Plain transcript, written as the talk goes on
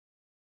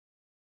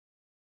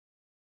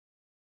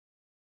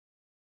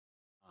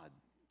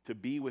to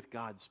be with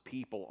God's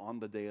people on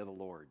the day of the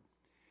Lord.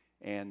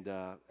 And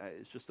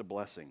it's just a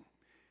blessing.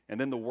 And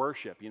then the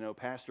worship.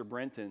 Pastor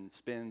Brenton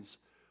spends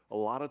a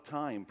lot of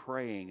time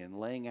praying and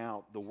laying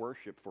out the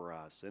worship for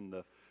us and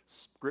the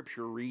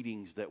scripture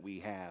readings that we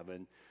have.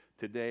 And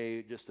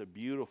today, just a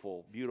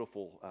beautiful,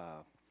 beautiful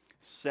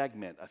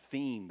segment, a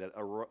theme that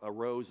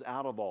arose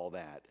out of all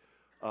that,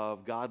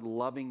 of God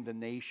loving the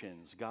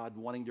nations, God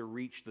wanting to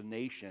reach the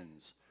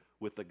nations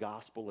with the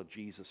gospel of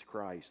Jesus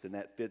Christ. And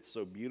that fits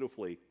so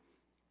beautifully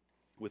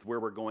with where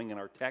we're going in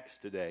our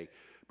text today.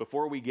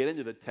 Before we get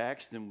into the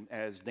text, and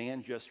as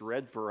Dan just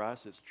read for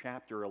us, it's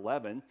chapter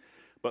 11.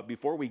 But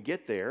before we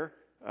get there,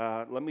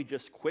 let me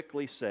just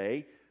quickly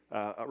say,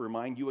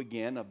 remind you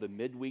again of the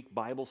midweek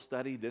Bible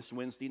study this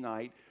Wednesday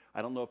night.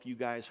 I don't know if you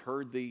guys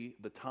heard the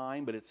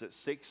time, but it's at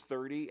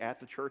 6:30 at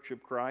the Church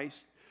of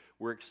Christ.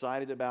 We're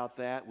excited about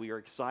that. We are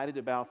excited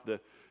about the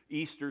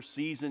Easter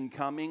season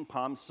coming,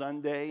 Palm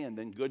Sunday, and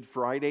then Good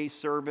Friday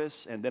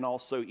service, and then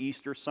also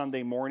Easter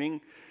Sunday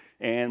morning.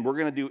 And we're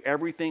going to do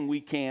everything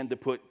we can to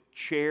put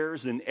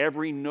chairs in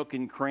every nook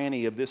and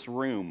cranny of this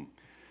room.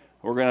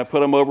 We're going to put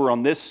them over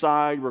on this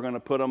side. We're going to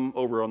put them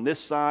over on this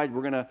side.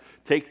 We're going to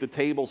take the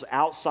tables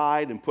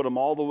outside and put them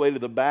all the way to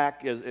the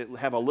back.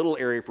 Have a little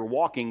area for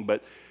walking,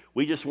 but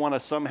we just want to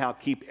somehow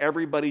keep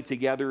everybody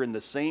together in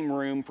the same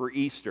room for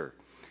Easter.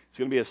 It's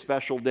going to be a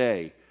special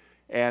day.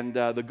 And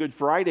the Good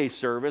Friday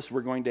service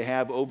we're going to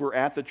have over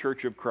at the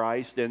Church of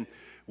Christ, and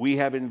we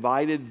have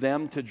invited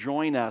them to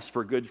join us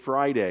for Good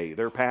Friday.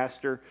 Their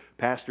pastor,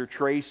 Pastor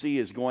Tracy,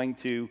 is going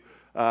to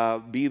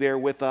be there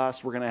with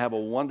us. We're going to have a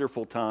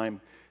wonderful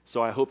time.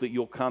 So I hope that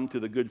you'll come to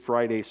the Good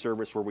Friday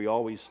service where we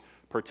always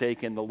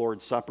partake in the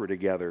Lord's Supper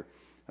together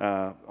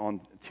on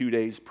 2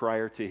 days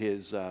prior to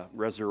his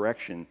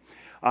resurrection.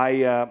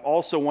 I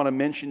also want to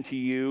mention to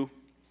you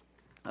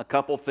a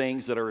couple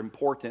things that are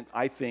important,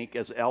 I think,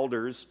 as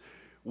elders.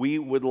 We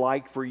would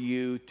like for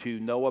you to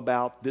know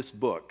about this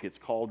book. It's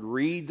called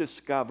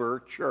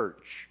Rediscover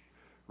Church.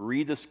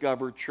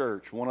 Rediscover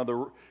Church.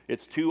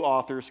 It's two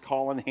authors,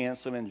 Colin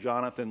Hansen and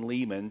Jonathan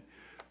Lehman.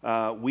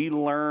 We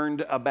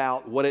learned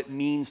about what it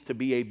means to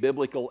be a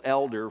biblical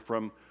elder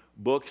from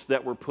books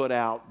that were put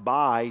out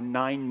by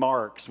Nine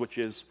Marks, which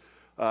is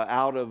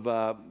out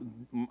of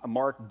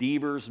Mark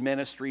Deaver's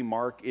ministry.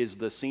 Mark is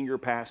the senior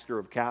pastor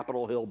of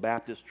Capitol Hill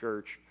Baptist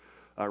Church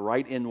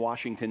right in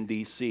Washington,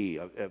 D.C.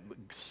 A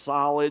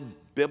solid,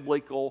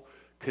 biblical,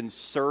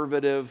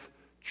 conservative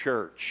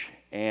church.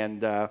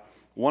 And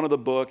one of the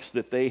books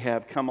that they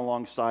have come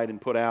alongside and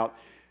put out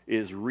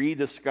is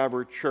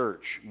Rediscover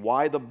Church,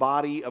 Why the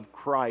Body of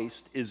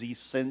Christ is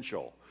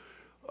Essential.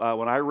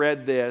 When I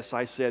read this,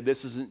 I said,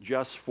 this isn't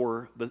just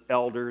for the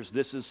elders,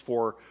 this is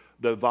for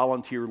the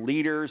volunteer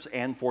leaders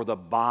and for the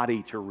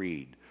body to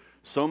read.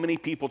 So many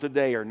people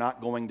today are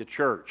not going to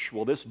church.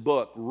 Well, this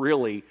book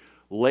really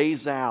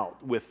lays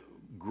out with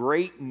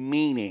great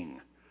meaning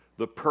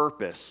the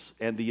purpose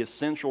and the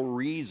essential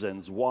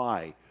reasons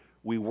why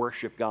we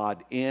worship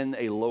God in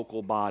a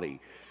local body.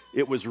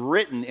 It was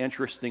written,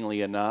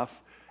 interestingly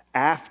enough,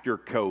 after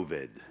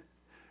COVID,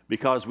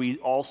 because we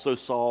also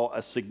saw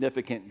a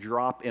significant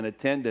drop in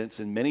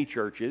attendance in many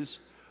churches.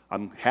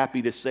 I'm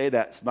happy to say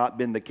that's not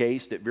been the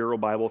case at Vero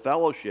Bible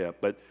Fellowship,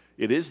 but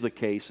it is the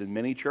case in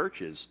many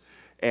churches.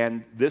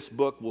 And this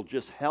book will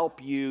just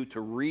help you to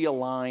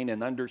realign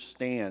and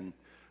understand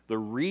the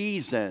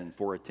reason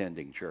for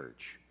attending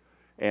church.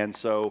 And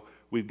so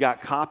we've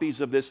got copies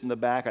of this in the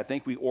back. I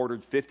think we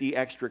ordered 50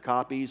 extra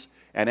copies,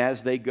 and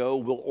as they go,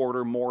 we'll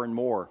order more and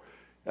more.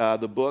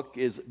 The book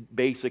is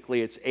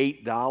basically, it's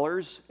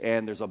 $8,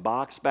 and there's a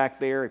box back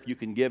there. If you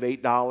can give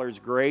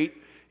 $8, great.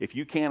 If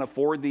you can't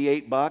afford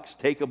the $8,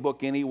 take a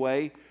book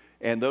anyway.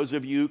 And those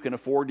of you who can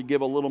afford to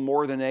give a little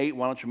more than $8,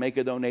 why don't you make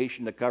a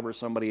donation to cover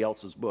somebody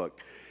else's book?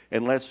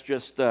 And let's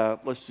just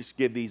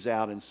give these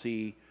out and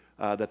see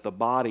that the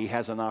body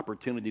has an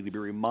opportunity to be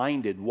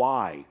reminded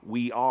why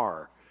we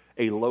are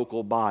a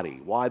local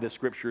body, why the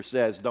Scripture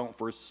says, don't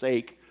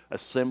forsake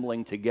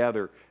assembling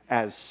together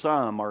as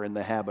some are in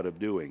the habit of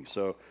doing.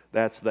 So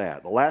that's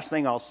that. The last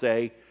thing I'll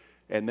say,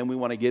 and then we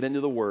want to get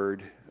into the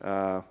Word,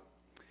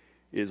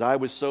 is I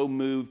was so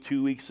moved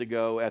 2 weeks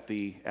ago at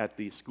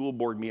the school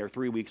board meeting, or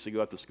 3 weeks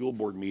ago at the school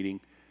board meeting.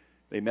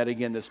 They met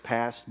again this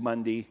past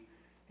Monday,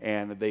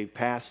 and they've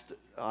passed,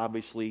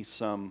 obviously,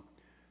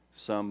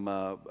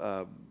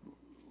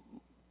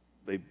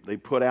 they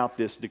put out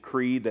this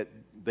decree that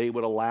they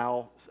would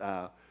allow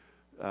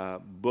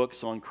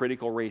books on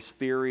critical race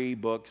theory,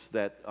 books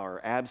that are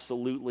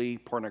absolutely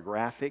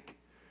pornographic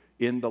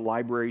in the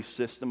library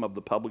system of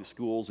the public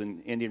schools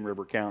in Indian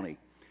River County.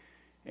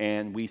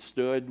 And we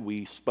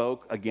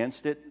spoke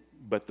against it,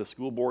 but the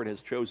school board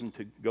has chosen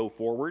to go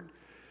forward.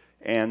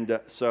 And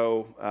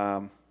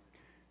so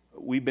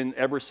we've been,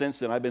 ever since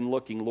then, I've been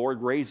looking,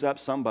 Lord, raise up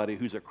somebody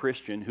who's a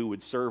Christian who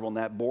would serve on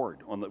that board.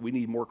 We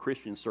need more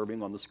Christians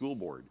serving on the school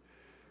board.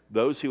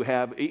 Those who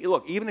have,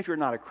 look, even if you're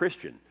not a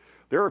Christian,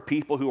 there are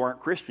people who aren't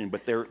Christian,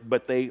 but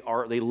they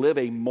live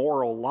a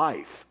moral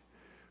life.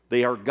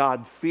 They are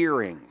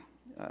God-fearing.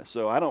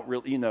 So I don't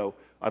really,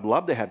 I'd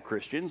love to have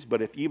Christians,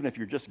 but even if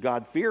you're just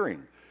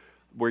God-fearing,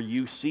 where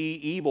you see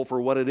evil for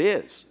what it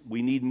is,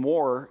 we need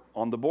more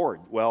on the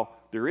board. Well,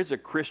 there is a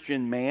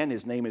Christian man.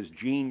 His name is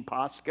Gene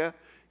Posca.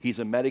 He's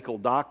a medical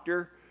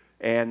doctor,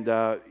 and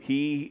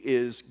he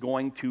is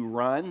going to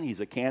run. He's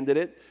a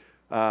candidate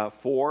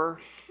for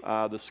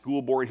the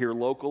school board here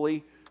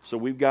locally. So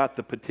we've got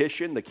the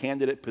petition, the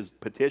candidate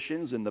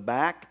petitions in the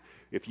back.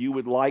 If you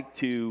would like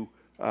to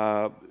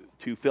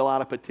fill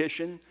out a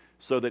petition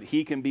so that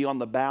he can be on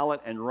the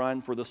ballot and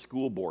run for the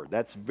school board.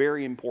 That's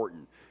very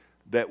important,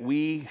 that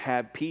we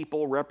have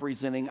people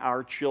representing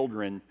our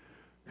children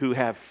who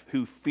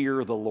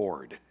fear the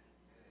Lord.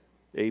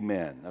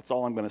 Amen. That's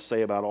all I'm going to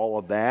say about all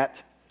of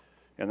that.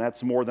 And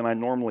that's more than I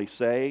normally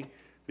say,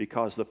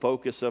 because the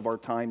focus of our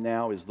time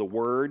now is the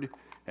Word,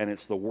 and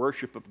it's the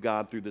worship of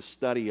God through the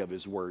study of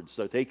His Word.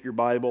 So take your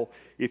Bible,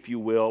 if you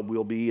will.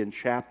 We'll be in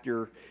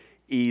chapter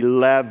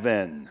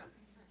 11.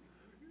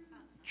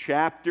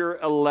 Chapter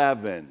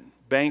 11,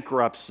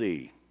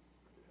 bankruptcy.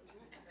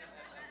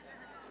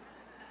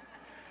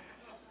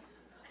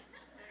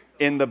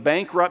 In the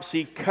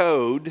bankruptcy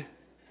code,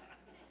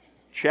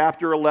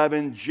 chapter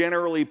 11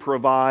 generally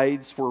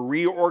provides for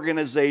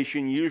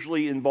reorganization,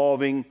 usually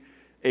involving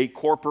a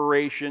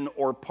corporation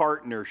or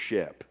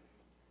partnership.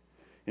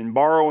 In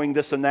borrowing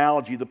this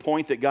analogy, the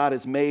point that God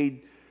has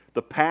made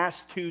the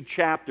past two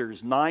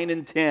chapters, 9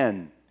 and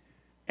 10,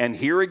 and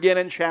here again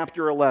in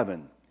chapter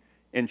 11.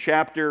 In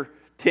chapter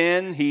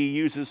 10, he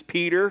uses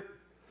Peter.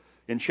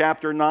 In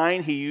chapter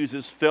 9, he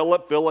uses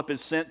Philip. Philip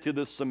is sent to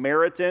the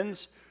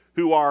Samaritans,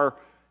 who are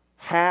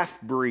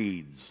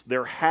half-breeds.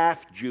 They're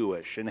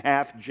half-Jewish and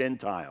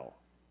half-Gentile.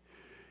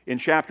 In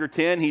chapter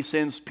 10, he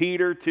sends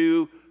Peter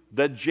to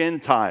the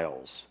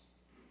Gentiles.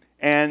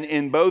 And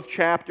in both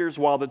chapters,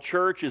 while the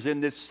church is in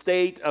this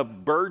state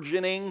of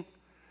burgeoning,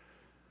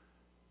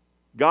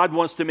 God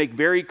wants to make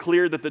very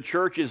clear that the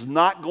church is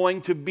not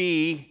going to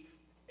be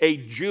a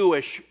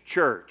Jewish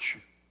church.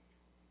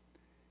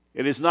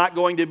 It is not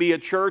going to be a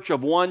church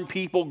of one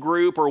people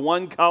group or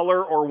one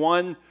color or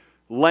one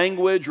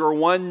language or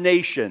one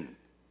nation.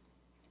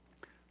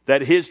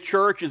 That his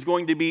church is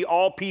going to be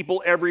all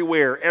people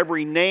everywhere,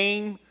 every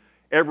name,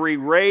 every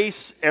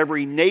race,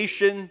 every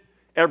nation,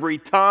 every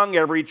tongue,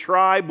 every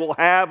tribe will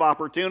have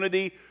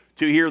opportunity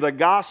to hear the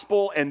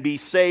gospel and be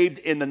saved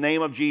in the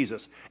name of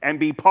Jesus and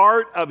be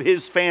part of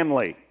his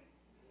family.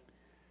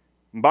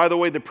 And by the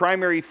way, the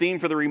primary theme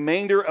for the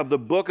remainder of the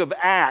book of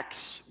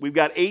Acts, we've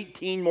got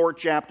 18 more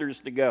chapters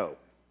to go.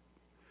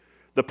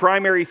 The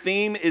primary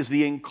theme is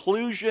the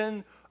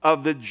inclusion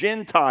of the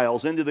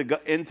Gentiles into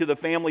the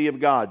family of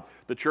God,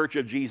 the church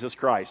of Jesus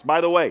Christ.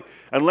 By the way,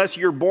 unless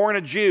you're born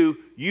a Jew,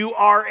 you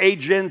are a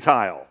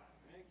Gentile.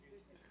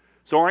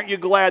 So aren't you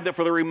glad that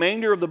for the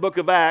remainder of the book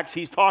of Acts,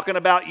 he's talking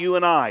about you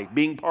and I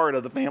being part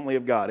of the family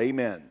of God?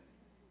 Amen.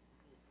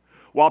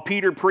 While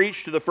Peter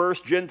preached to the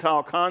first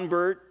Gentile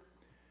convert,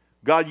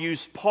 God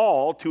used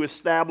Paul to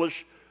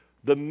establish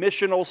the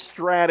missional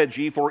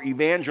strategy for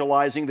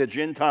evangelizing the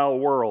Gentile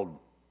world.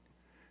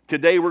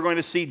 Today we're going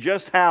to see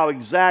just how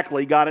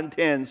exactly God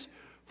intends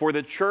for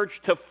the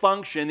church to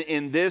function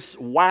in this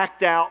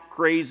whacked out,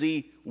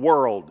 crazy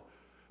world.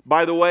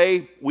 By the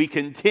way, we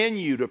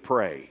continue to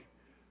pray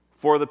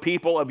for the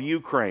people of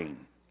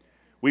Ukraine.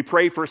 We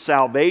pray for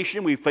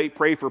salvation. We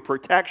pray for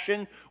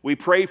protection. We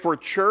pray for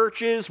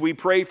churches. We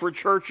pray for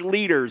church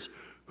leaders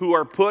who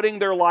are putting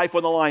their life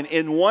on the line.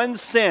 In one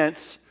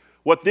sense,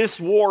 what this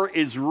war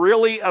is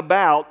really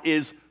about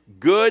is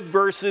good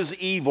versus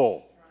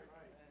evil.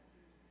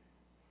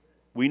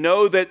 We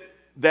know that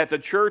the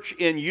church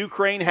in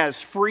Ukraine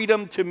has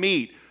freedom to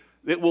meet.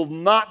 It will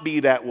not be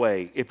that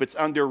way if it's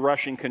under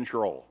Russian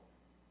control.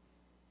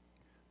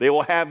 They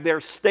will have their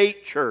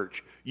state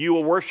church. You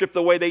will worship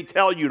the way they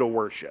tell you to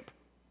worship.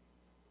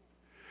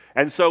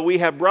 And so we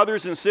have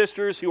brothers and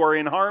sisters who are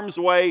in harm's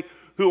way,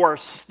 who are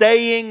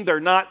staying. They're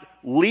not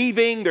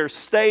leaving. They're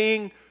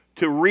staying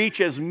to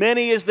reach as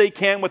many as they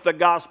can with the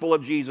gospel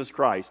of Jesus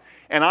Christ.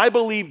 And I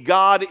believe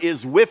God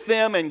is with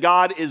them and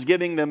God is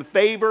giving them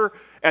favor.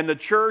 And the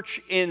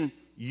church in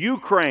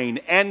Ukraine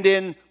and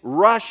in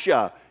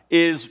Russia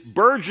is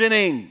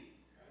burgeoning.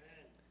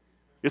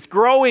 It's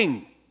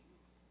growing.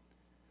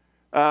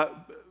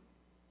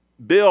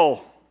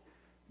 Bill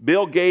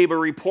gave a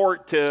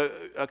report to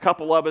a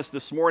couple of us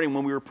this morning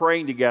when we were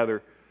praying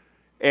together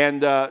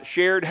and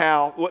shared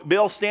how...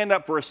 Bill, stand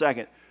up for a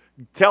second.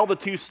 Tell the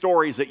two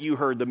stories that you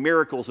heard, the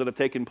miracles that have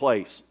taken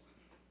place.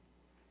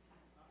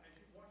 As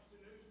you watched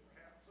the news,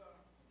 perhaps a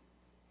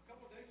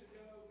couple of days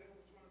ago, there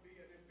was going to be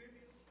an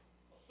amphibious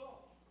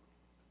assault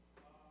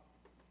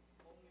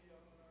on the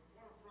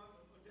waterfront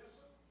of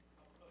Odessa,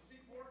 a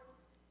seaport,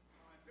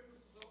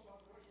 amphibious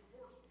assault by the Russian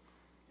forces.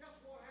 Guess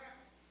what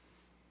happened?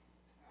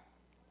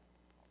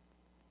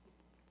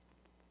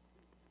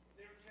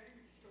 There came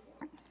a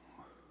storm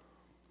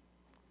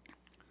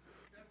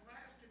that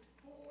lasted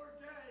 4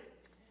 days.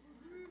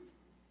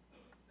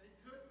 They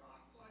could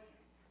not land.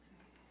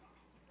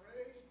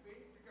 Praise be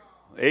to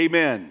God.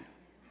 Amen.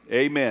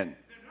 Amen.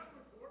 In another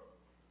report,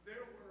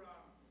 there were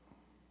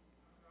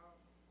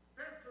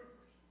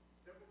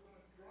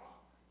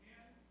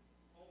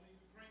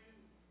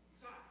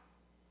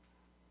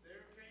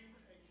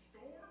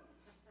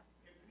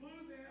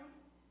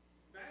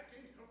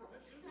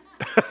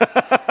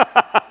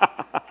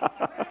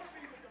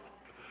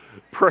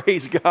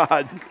Praise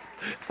God.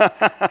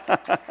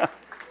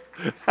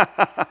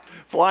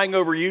 Flying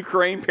over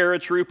Ukraine,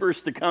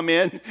 paratroopers to come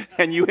in,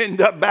 and you end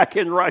up back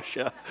in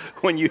Russia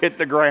when you hit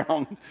the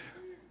ground.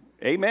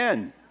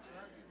 Amen.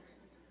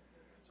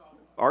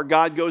 Our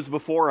God goes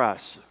before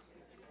us.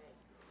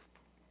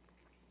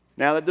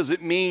 Now, that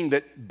doesn't mean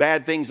that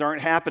bad things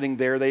aren't happening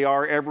there. They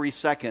are every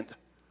second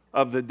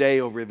of the day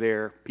over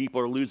there. People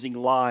are losing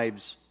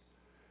lives.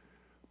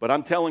 But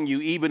I'm telling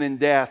you, even in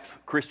death,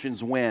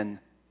 Christians win.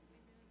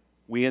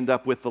 We end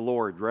up with the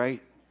Lord,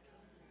 right?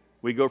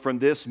 We go from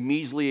this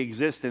measly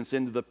existence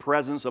into the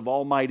presence of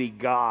Almighty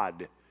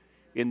God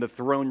in the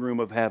throne room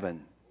of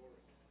heaven.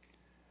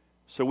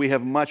 So we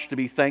have much to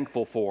be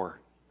thankful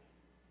for.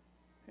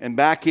 And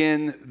back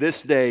in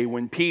this day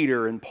when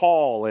Peter and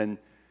Paul and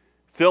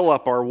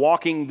Philip are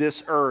walking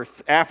this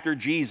earth after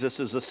Jesus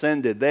is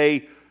ascended,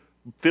 they,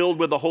 filled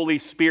with the Holy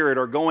Spirit,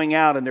 are going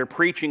out and they're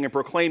preaching and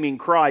proclaiming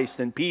Christ,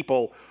 and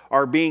people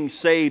are being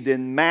saved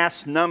in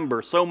mass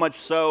number, so much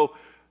so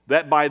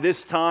that by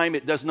this time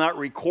it does not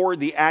record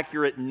the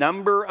accurate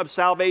number of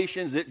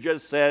salvations. It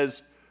just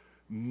says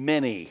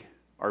many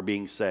are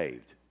being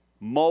saved.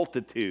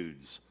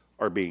 Multitudes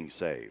are being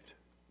saved.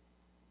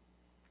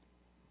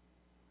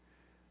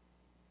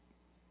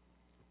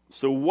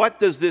 So what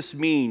does this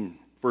mean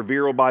for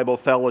Vero Bible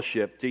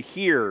Fellowship to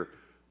hear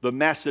the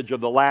message of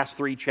the last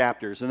 3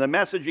 chapters? And the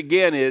message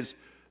again is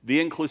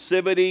the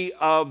inclusivity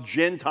of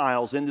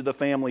Gentiles into the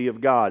family of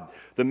God.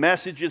 The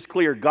message is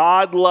clear.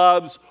 God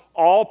loves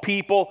all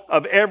people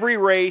of every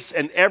race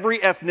and every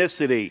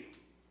ethnicity.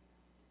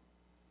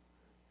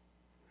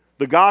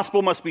 The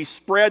gospel must be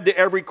spread to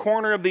every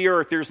corner of the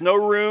earth. There's no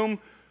room,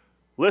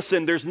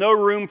 listen, there's no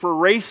room for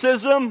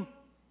racism,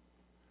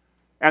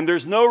 and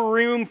there's no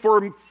room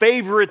for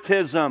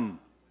favoritism.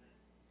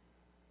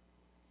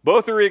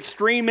 Both are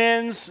extreme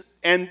ends,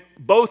 and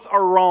both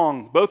are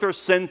wrong. Both are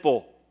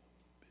sinful.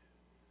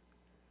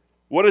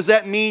 What does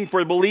that mean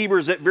for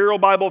believers at Vero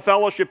Bible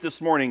Fellowship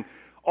this morning?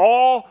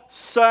 All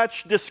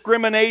such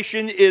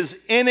discrimination is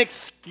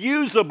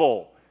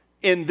inexcusable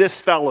in this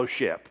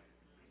fellowship.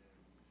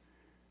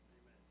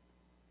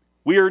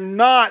 We are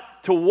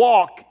not to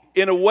walk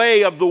in a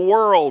way of the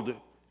world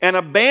and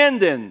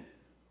abandon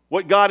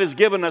what God has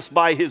given us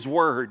by His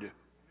Word.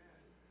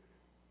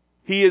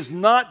 He is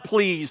not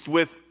pleased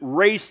with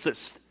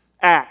racist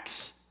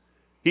acts.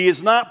 He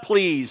is not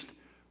pleased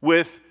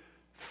with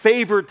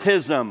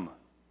favoritism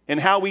and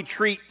how we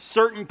treat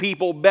certain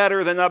people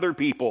better than other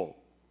people.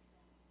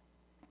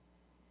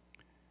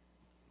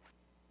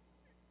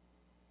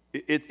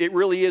 It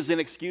really is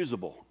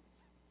inexcusable.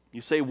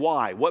 You say,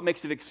 why? What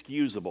makes it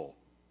excusable?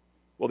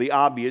 Well, the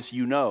obvious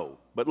you know.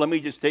 But let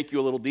me just take you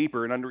a little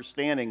deeper in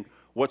understanding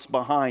what's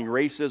behind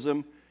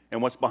racism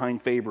and what's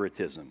behind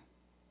favoritism.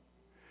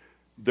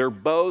 They're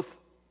both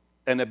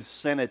an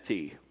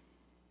obscenity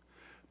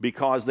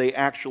because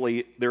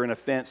they're an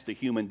offense to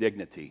human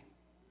dignity,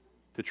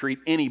 to treat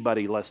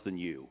anybody less than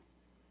you.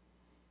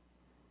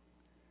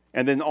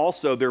 And then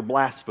also they're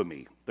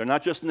blasphemy. They're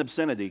not just an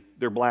obscenity,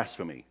 they're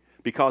blasphemy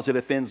because it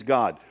offends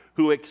God,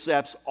 who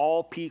accepts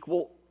all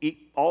people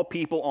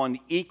on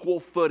equal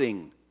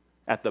footing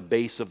at the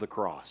base of the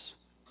cross.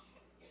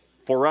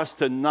 For us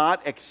to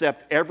not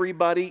accept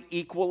everybody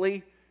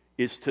equally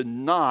is to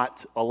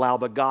not allow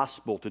the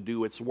gospel to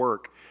do its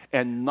work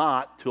and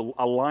not to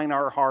align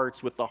our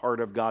hearts with the heart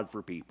of God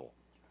for people.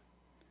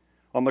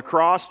 On the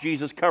cross,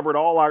 Jesus covered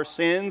all our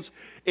sins,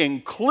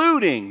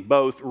 including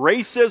both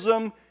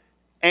racism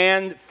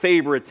and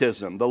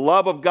favoritism. The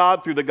love of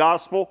God through the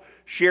gospel,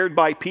 shared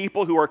by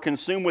people who are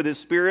consumed with His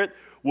Spirit,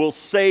 will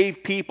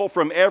save people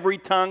from every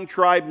tongue,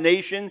 tribe,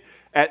 nation.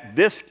 At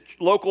this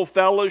local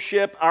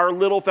fellowship, our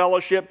little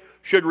fellowship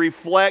should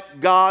reflect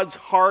God's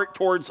heart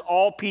towards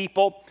all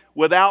people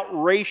without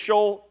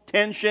racial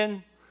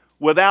tension,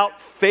 without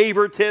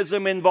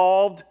favoritism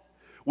involved.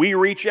 We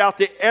reach out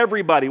to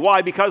everybody.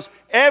 Why? Because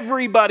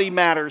everybody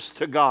matters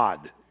to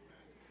God.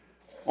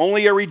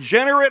 Only a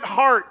regenerate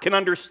heart can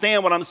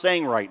understand what I'm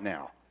saying right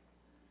now.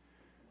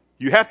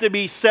 You have to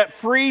be set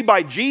free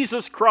by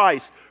Jesus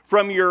Christ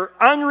from your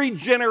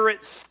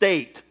unregenerate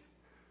state.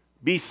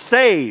 Be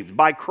saved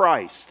by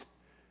Christ.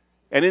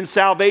 And in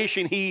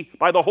salvation, He,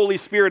 by the Holy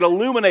Spirit,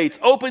 illuminates,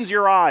 opens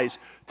your eyes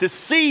to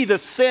see the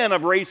sin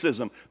of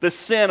racism, the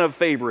sin of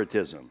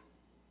favoritism.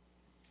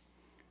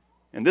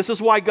 And this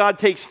is why God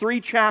takes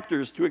 3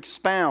 chapters to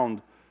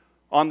expound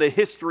on the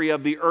history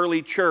of the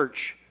early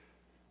church,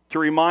 to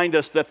remind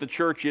us that the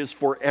church is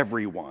for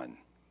everyone.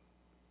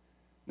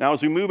 Now,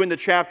 as we move into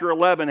chapter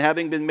 11,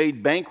 having been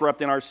made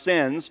bankrupt in our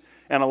sins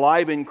and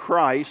alive in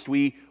Christ,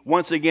 we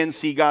once again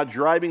see God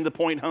driving the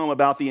point home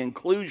about the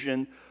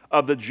inclusion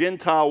of the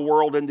Gentile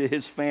world into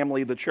His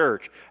family, the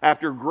church.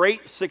 After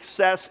great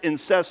success in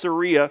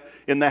Caesarea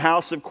in the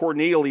house of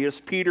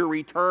Cornelius, Peter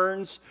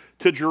returns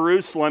to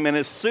Jerusalem, and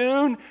as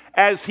soon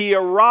as he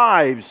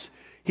arrives,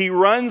 he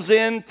runs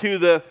into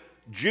the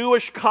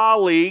Jewish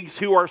colleagues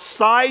who are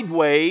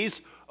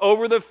sideways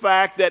over the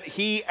fact that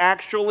he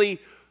actually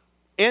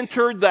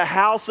entered the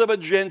house of a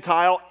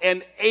Gentile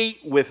and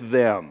ate with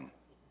them.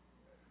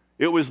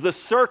 It was the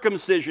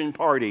circumcision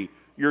party,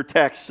 your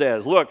text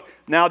says. Look,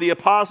 now the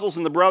apostles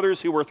and the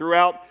brothers who were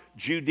throughout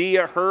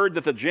Judea heard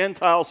that the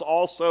Gentiles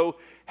also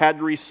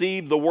had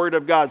received the word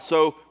of God.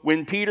 So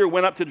when Peter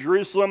went up to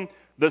Jerusalem,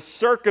 the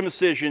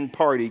circumcision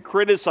party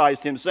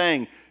criticized him,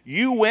 saying,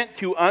 "You went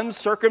to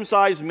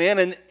uncircumcised men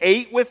and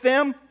ate with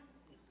them?"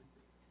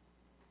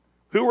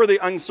 Who were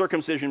the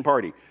uncircumcision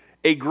party?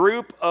 A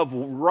group of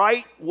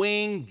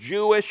right-wing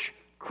Jewish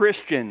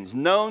Christians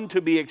known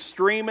to be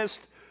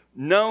extremist,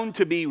 known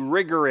to be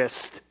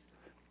rigorist,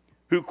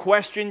 who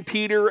questioned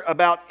Peter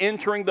about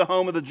entering the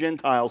home of the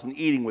Gentiles and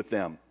eating with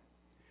them.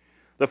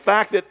 The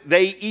fact that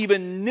they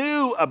even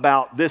knew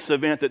about this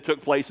event that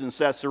took place in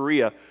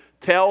Caesarea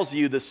tells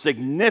you the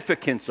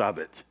significance of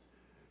it.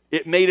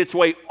 It made its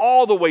way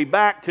all the way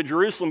back to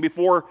Jerusalem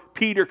before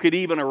Peter could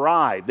even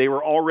arrive. They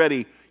were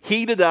already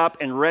heated up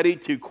and ready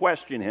to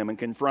question him and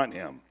confront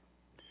him.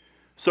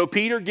 So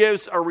Peter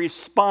gives a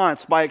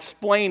response by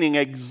explaining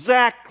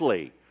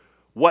exactly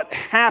what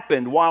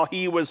happened while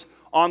he was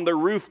on the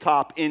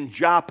rooftop in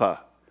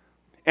Joppa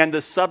and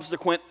the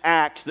subsequent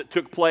acts that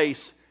took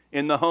place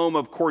in the home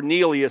of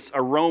Cornelius,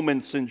 a Roman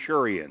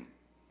centurion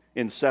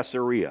in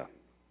Caesarea.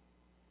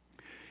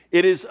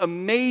 It is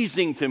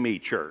amazing to me,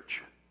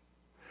 church,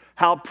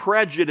 how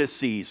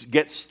prejudices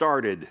get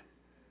started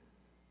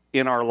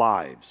in our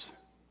lives.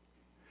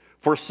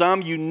 For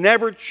some, you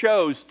never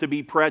chose to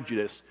be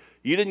prejudiced.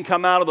 You didn't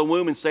come out of the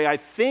womb and say, "I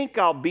think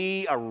I'll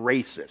be a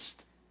racist.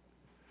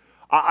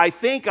 I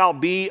think I'll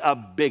be a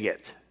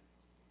bigot."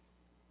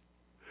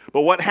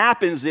 But what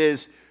happens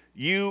is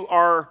you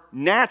are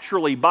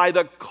naturally, by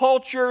the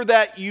culture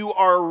that you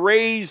are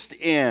raised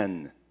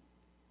in,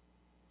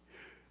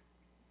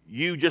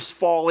 you just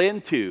fall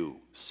into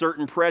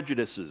certain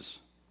prejudices,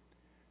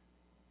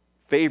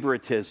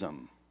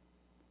 favoritism,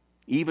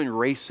 even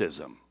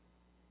racism.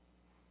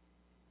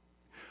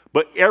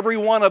 But every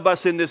one of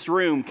us in this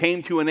room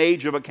came to an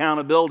age of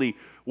accountability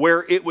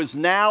where it was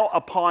now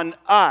upon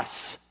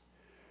us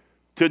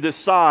to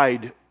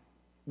decide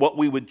what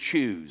we would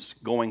choose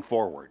going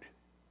forward.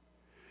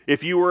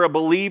 If you were a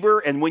believer,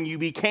 and when you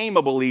became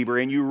a believer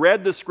and you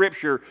read the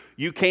scripture,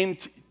 you came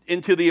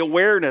into the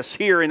awareness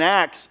here in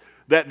Acts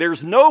that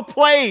there's no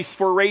place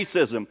for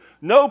racism,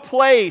 no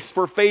place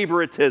for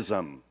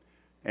favoritism.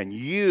 And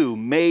you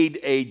made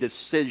a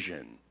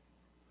decision.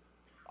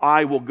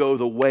 I will go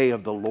the way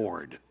of the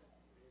Lord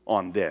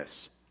on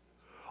this.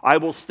 I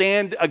will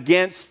stand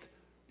against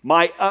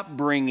my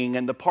upbringing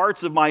and the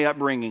parts of my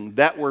upbringing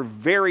that were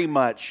very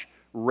much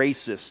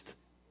racist.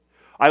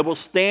 I will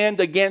stand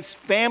against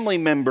family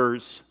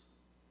members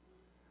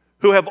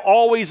who have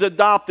always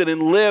adopted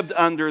and lived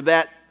under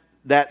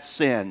that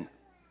sin.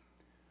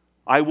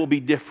 I will be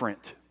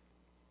different.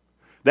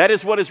 That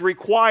is what is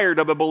required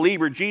of a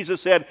believer.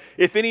 Jesus said,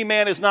 if any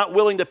man is not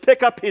willing to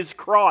pick up his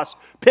cross,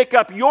 pick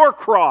up your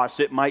cross.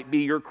 It might be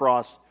your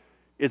cross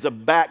is a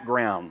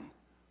background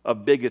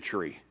of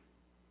bigotry,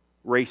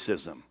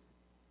 racism,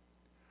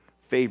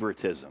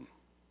 favoritism.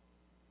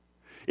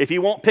 If he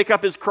won't pick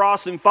up his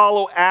cross and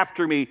follow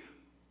after me,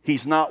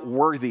 he's not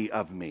worthy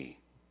of me.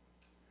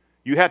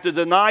 You have to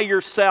deny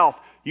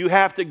yourself. You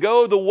have to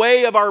go the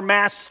way of our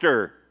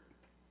master.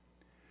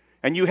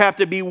 And you have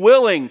to be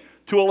willing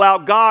to allow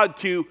God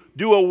to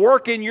do a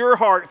work in your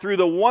heart through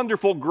the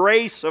wonderful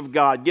grace of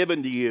God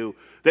given to you,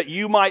 that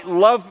you might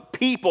love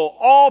people,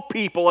 all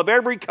people of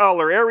every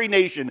color, every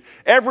nation,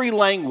 every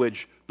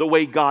language, the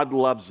way God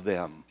loves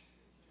them.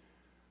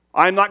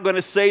 I'm not going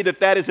to say that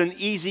that is an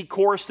easy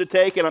course to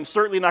take, and I'm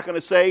certainly not going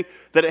to say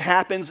that it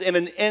happens in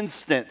an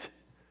instant.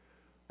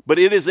 But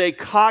it is a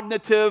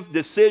cognitive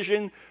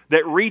decision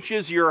that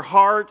reaches your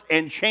heart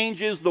and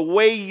changes the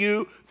way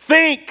you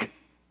think.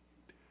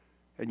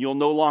 And you'll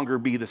no longer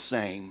be the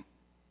same.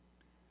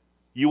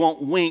 You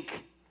won't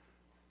wink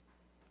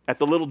at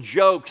the little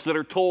jokes that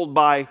are told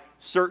by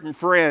certain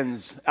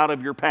friends out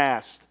of your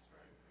past.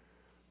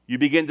 You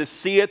begin to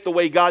see it the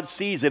way God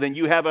sees it, and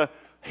you have a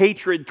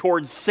hatred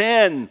towards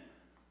sin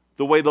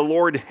the way the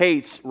Lord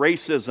hates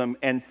racism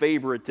and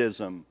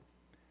favoritism.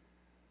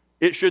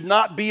 It should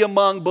not be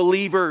among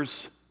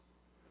believers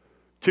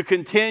to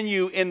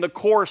continue in the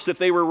course that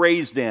they were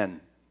raised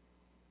in.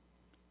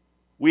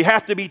 We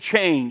have to be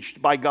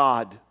changed by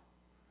God.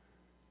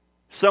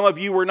 Some of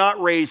you were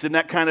not raised in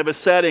that kind of a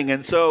setting,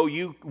 and so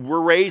you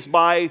were raised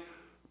by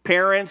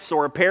parents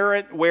or a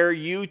parent where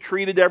you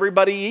treated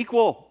everybody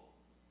equal.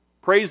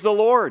 Praise the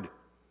Lord.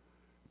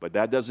 But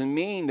that doesn't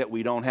mean that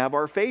we don't have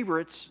our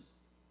favorites.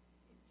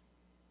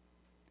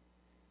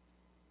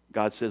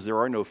 God says there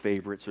are no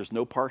favorites. There's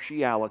no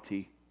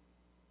partiality.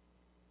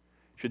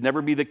 It should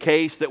never be the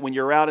case that when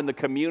you're out in the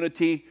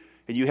community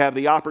and you have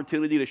the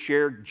opportunity to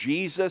share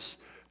Jesus,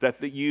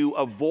 that you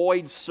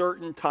avoid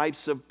certain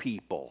types of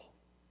people.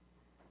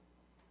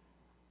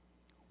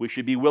 We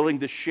should be willing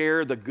to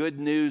share the good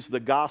news, the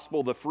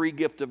gospel, the free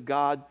gift of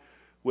God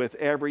with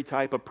every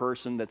type of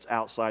person that's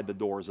outside the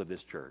doors of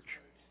this church.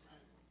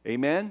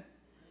 Amen?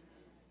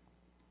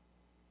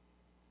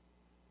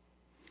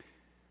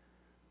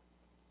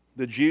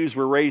 The Jews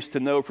were raised to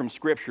know from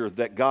Scripture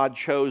that God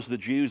chose the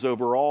Jews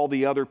over all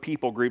the other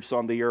people groups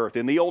on the earth.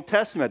 In the Old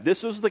Testament,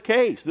 this is the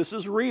case. This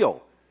is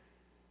real.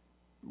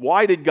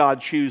 Why did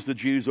God choose the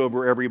Jews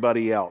over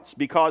everybody else?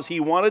 Because He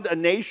wanted a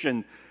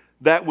nation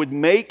that would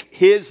make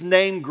His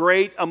name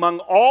great among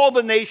all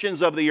the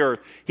nations of the earth.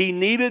 He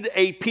needed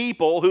a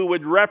people who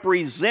would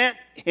represent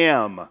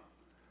Him,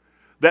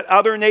 that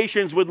other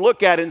nations would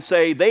look at and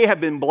say, they have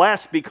been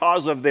blessed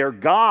because of their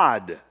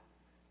God,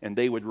 and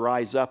they would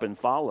rise up and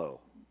follow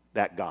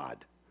that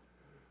God.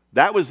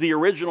 That was the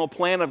original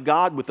plan of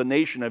God with the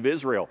nation of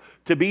Israel,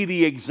 to be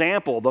the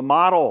example, the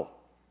model.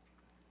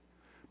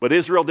 But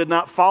Israel did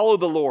not follow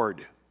the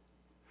Lord.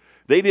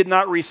 They did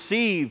not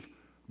receive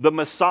the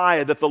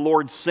Messiah that the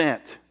Lord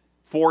sent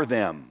for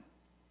them.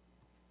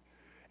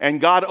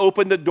 And God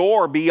opened the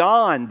door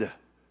beyond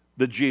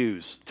the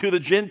Jews to the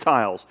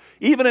Gentiles.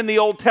 Even in the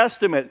Old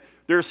Testament,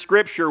 there's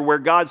scripture where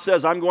God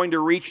says, I'm going to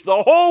reach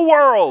the whole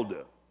world.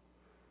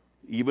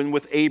 Even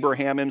with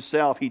Abraham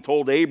himself, He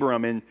told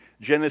Abram in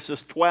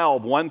Genesis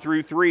 12, 1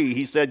 through 3,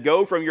 He said,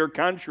 go from your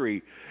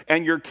country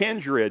and your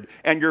kindred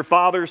and your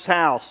father's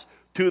house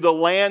to the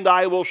land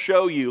I will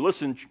show you.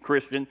 Listen,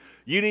 Christian,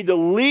 you need to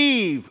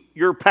leave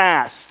your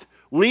past.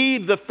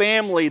 Leave the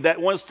family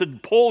that wants to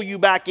pull you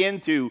back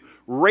into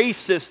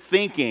racist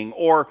thinking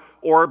or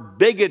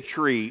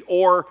bigotry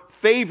or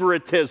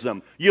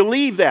favoritism. You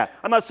leave that.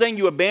 I'm not saying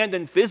you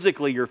abandon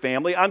physically your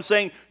family. I'm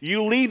saying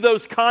you leave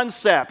those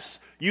concepts.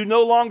 You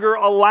no longer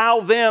allow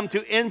them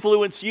to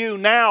influence you.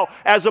 Now,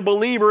 as a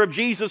believer of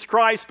Jesus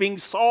Christ, being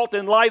salt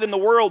and light in the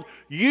world,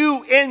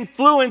 you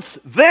influence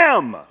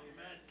them. Amen.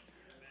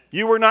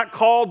 You were not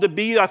called to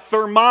be a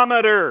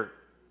thermometer.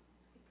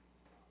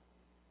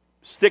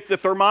 Stick the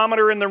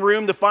thermometer in the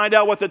room to find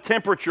out what the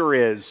temperature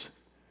is,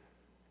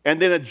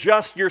 and then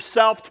adjust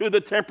yourself to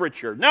the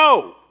temperature.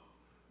 No,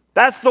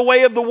 that's the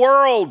way of the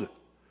world.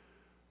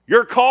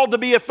 You're called to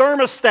be a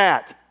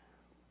thermostat.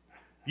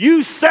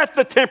 You set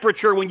the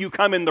temperature when you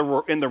come in the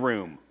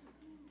room.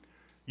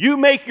 You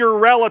make your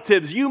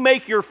relatives, you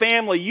make your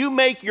family, you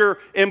make your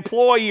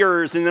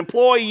employers and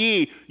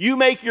employee, you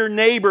make your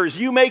neighbors,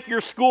 you make your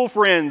school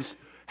friends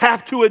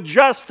have to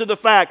adjust to the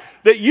fact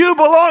that you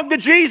belong to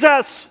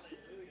Jesus.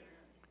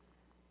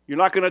 You're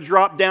not going to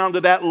drop down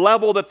to that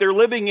level that they're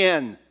living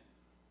in.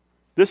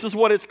 This is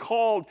what it's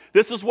called.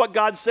 This is what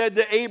God said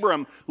to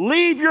Abram.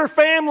 Leave your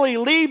family,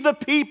 leave the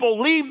people,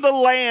 leave the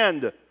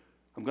land.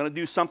 I'm going to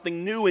do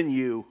something new in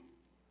you.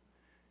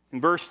 In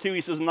verse 2,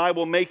 He says, and I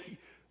will make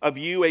of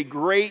you a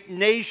great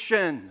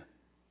nation,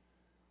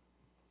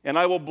 and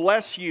I will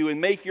bless you and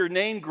make your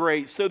name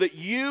great so that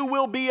you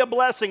will be a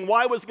blessing.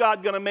 Why was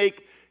God going to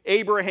make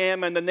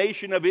Abraham and the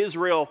nation of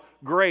Israel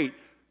great?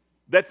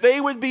 That they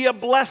would be a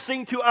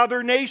blessing to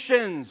other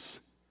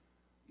nations.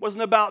 It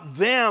wasn't about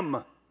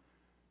them.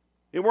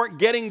 They weren't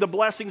getting the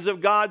blessings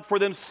of God for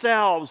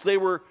themselves. They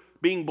were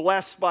being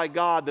blessed by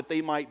God that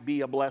they might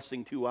be a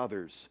blessing to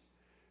others.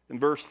 In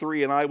verse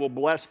 3, and I will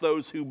bless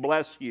those who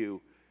bless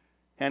you,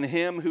 and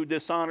him who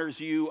dishonors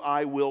you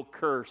I will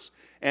curse.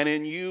 And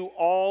in you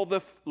all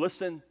the...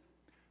 Listen,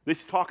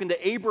 this is talking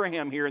to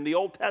Abraham here in the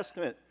Old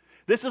Testament.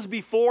 This is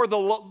before the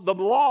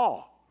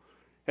law.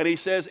 And He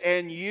says,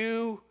 and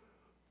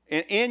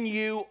in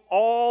you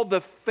all the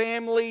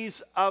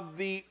families of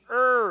the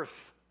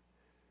earth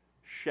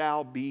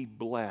shall be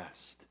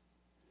blessed.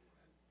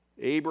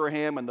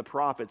 Abraham and the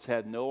prophets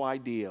had no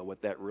idea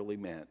what that really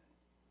meant.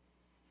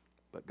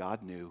 But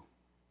God knew.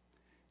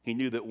 He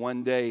knew that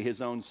one day His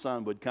own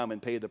Son would come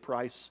and pay the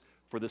price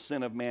for the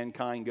sin of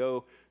mankind,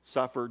 go,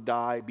 suffer,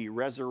 die, be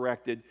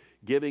resurrected,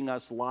 giving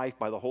us life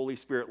by the Holy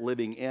Spirit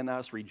living in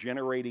us,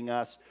 regenerating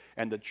us,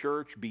 and the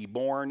church be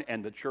born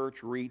and the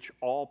church reach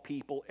all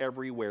people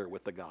everywhere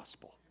with the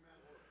gospel.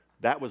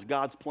 That was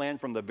God's plan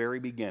from the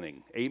very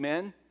beginning.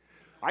 Amen?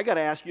 I got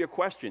to ask you a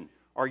question.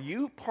 Are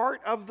you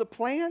part of the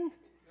plan?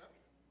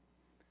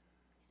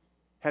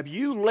 Have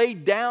you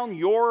laid down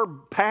your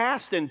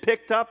past and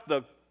picked up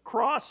the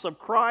cross of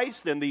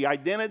Christ and the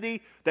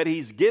identity that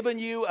He's given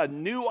you, a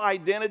new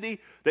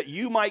identity that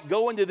you might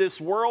go into this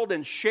world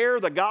and share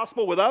the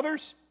gospel with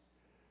others?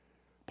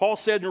 Paul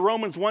said in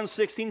Romans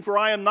 1:16, for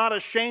I am not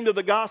ashamed of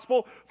the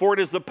gospel, for it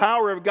is the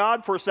power of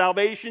God for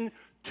salvation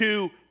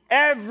to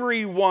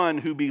everyone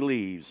who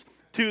believes,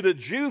 to the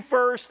Jew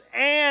first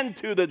and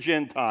to the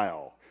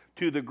Gentile,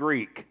 to the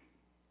Greek.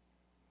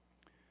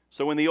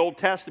 So in the Old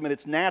Testament,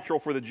 it's natural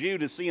for the Jew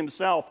to see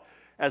himself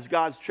as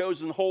God's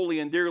chosen, holy,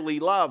 and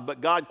dearly loved,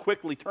 but God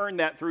quickly turned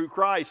that through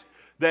Christ,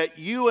 that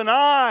you and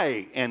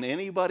I and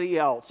anybody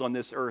else on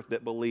this earth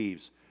that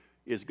believes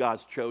is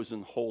God's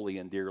chosen, holy,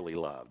 and dearly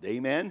loved.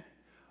 Amen?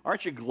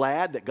 Aren't you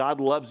glad that God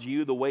loves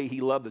you the way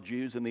He loved the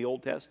Jews in the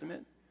Old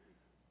Testament?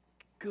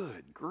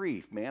 Good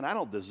grief, man, I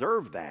don't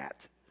deserve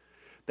that.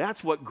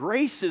 That's what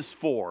grace is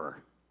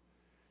for.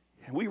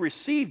 And we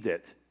received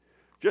it.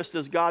 Just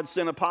as God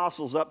sent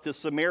apostles up to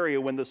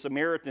Samaria when the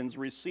Samaritans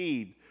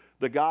received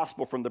the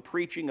gospel from the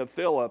preaching of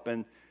Philip,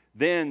 and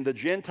then the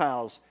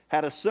Gentiles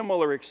had a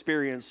similar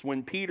experience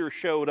when Peter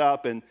showed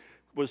up and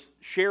was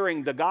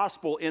sharing the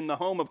gospel in the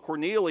home of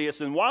Cornelius,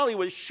 and while he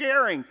was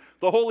sharing,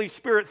 the Holy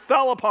Spirit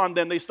fell upon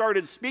them. They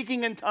started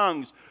speaking in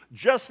tongues,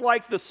 just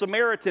like the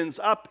Samaritans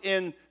up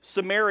in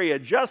Samaria,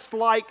 just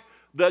like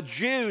the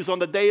Jews on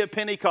the day of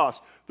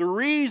Pentecost. The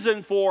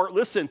reason for,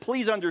 listen,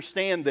 please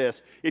understand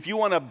this, if you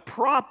want a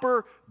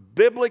proper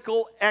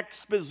biblical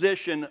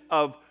exposition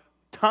of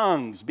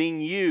tongues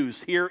being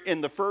used here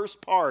in the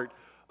first part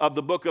of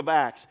the book of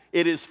Acts,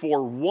 it is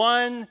for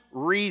one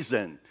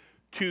reason: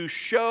 to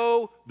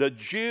show the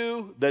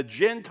Jew, the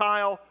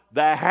Gentile,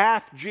 the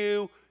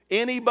half-Jew,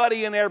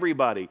 anybody and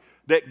everybody,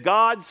 that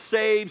God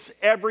saves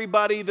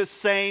everybody the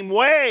same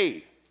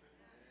way.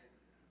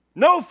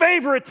 No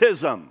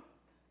favoritism.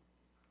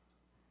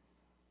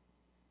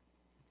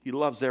 He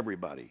loves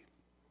everybody.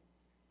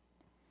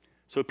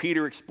 So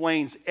Peter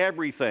explains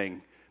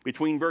everything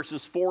between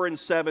verses 4 and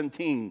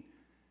 17.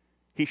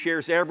 He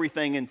shares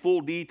everything in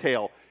full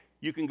detail.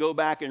 You can go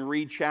back and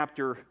read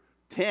chapter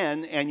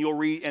 10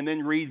 and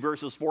then read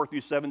verses 4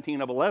 through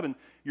 17 of 11.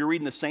 You're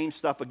reading the same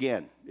stuff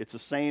again. It's the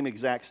same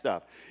exact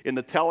stuff. In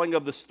the telling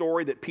of the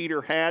story that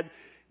Peter had,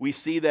 we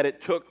see that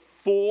it took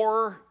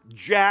 4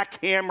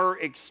 jackhammer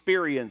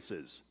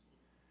experiences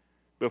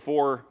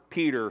before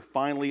Peter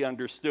finally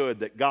understood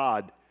that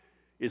God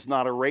is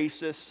not a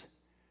racist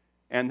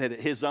and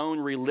that his own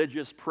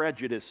religious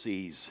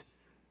prejudices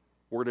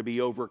were to be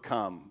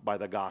overcome by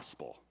the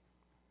gospel.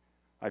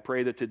 I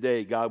pray that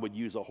today God would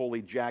use a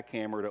holy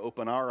jackhammer to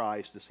open our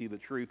eyes to see the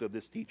truth of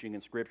this teaching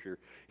in Scripture.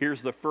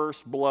 Here's the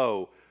first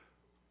blow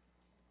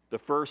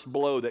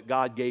that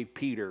God gave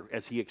Peter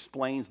as he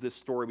explains this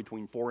story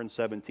between 4 and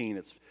 17.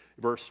 It's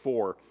verse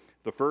 4.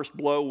 The first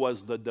blow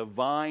was the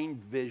divine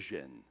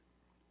vision.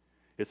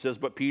 It says,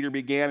 "But Peter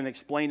began and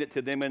explained it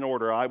to them in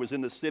order. I was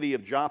in the city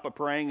of Joppa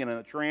praying, and in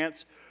a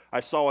trance I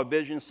saw a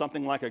vision,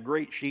 something like a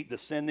great sheet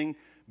descending,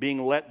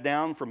 being let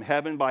down from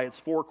heaven by its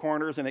 4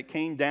 corners, and it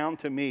came down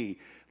to me.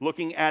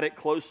 Looking at it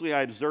closely,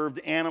 I observed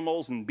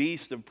animals and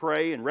beasts of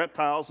prey and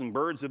reptiles and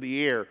birds of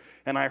the air.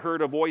 And I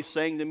heard a voice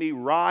saying to me,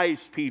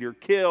 'Rise, Peter,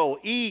 kill,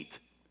 eat.'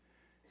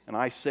 And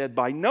I said,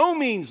 'By no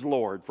means,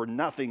 Lord, for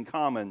nothing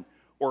common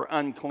or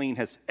unclean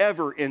has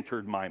ever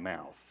entered my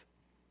mouth.'"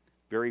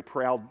 Very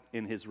proud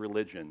in his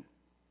religion.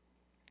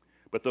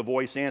 But the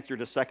voice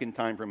answered a second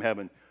time from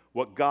heaven,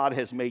 "What God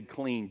has made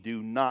clean,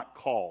 do not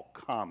call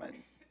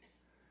common."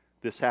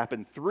 This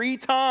happened 3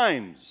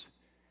 times,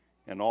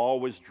 and all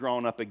was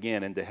drawn up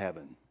again into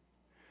heaven.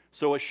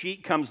 So a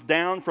sheet comes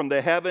down from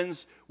the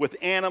heavens with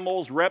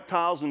animals,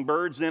 reptiles, and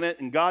birds in it,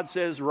 and God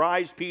says,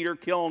 "Rise, Peter,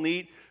 kill and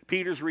eat."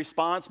 Peter's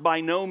response, "By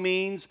no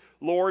means,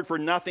 Lord, for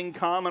nothing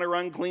common or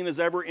unclean has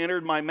ever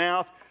entered my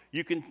mouth."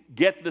 You can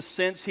get the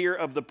sense here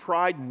of the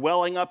pride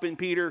welling up in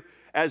Peter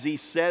as he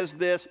says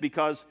this,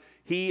 because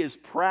he has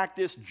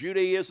practiced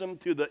Judaism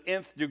to the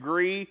nth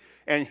degree,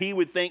 and he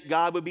would think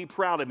God would be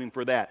proud of him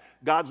for that.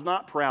 God's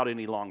not proud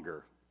any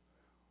longer.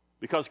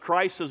 Because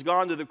Christ has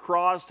gone to the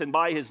cross, and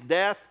by his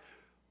death,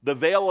 the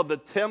veil of the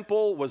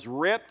temple was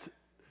ripped,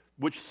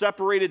 which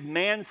separated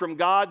man from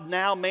God.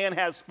 Now man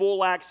has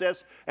full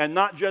access, and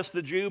not just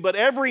the Jew, but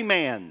every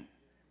man.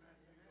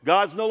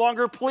 God's no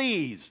longer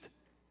pleased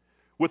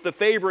with the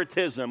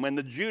favoritism and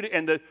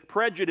the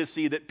prejudice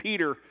that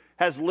Peter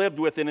has lived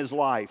with in his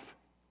life.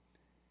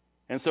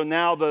 And so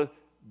now the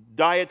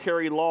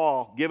dietary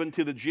law given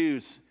to the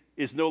Jews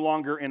is no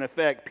longer in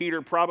effect.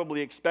 Peter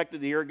probably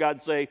expected to hear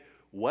God say,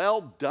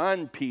 "Well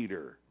done,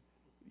 Peter.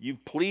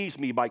 You've pleased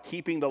me by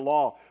keeping the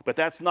law." But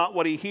that's not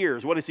what he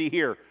hears. What does he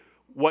hear?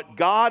 "What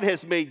God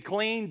has made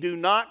clean, do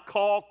not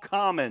call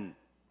common."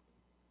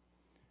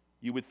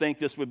 You would think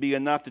this would be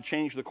enough to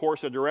change the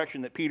course of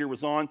direction that Peter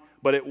was on,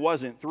 but it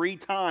wasn't. 3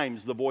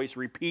 times the voice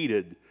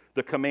repeated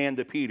the command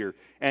to Peter,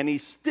 and he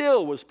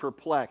still was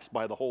perplexed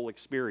by the whole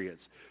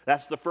experience.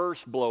 That's the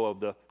first blow of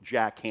the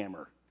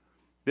jackhammer.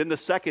 Then the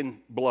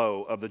second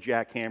blow of the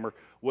jackhammer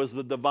was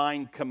the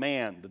divine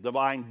command, the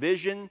divine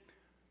vision,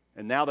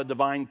 and now the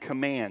divine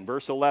command.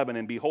 Verse 11,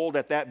 "And behold,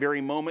 at that very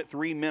moment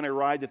 3 men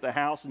arrived at the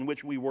house in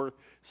which we were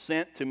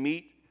sent to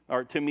me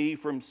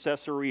from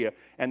Caesarea.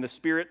 And the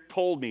Spirit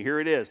told me,"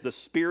 here it is, "the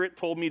Spirit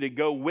told me to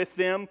go with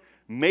them,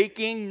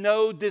 making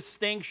no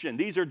distinction."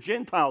 These are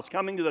Gentiles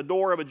coming to the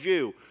door of a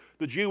Jew.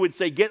 The Jew would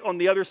say, "Get on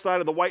the other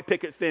side of the white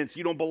picket fence.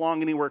 You don't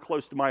belong anywhere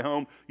close to my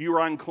home. You're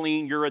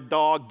unclean. You're a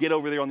dog. Get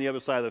over there on the other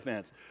side of the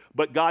fence."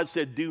 But God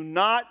said, "Do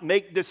not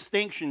make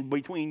distinction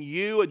between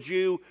you, a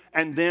Jew,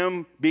 and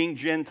them being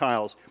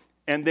Gentiles."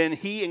 And then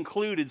he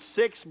included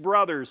 6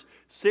 brothers,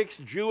 6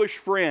 Jewish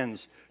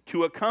friends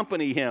to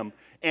accompany him.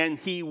 And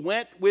he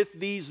went with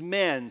these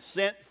men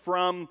sent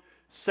from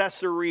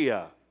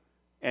Caesarea.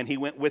 And he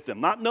went with them,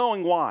 not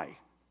knowing why,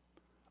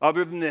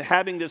 other than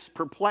having this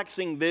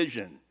perplexing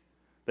vision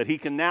that he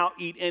can now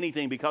eat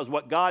anything because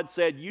what God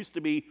said used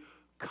to be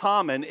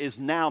common is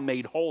now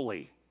made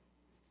holy.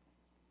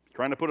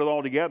 Trying to put it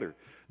all together.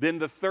 Then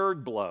the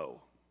third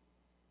blow.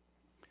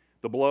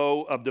 the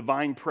blow of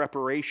divine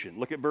preparation.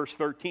 Look at verse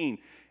 13.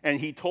 And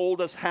he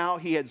told us how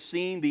he had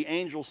seen the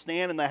angel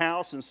stand in the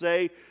house and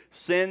say,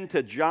 "Send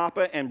to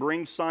Joppa and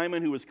bring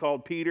Simon, who is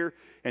called Peter,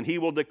 and he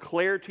will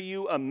declare to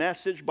you a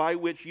message by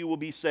which you will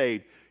be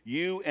saved,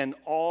 you and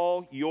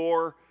all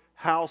your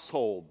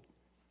household."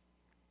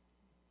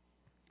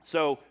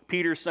 So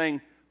Peter's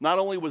saying, not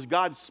only was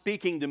God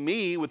speaking to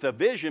me with a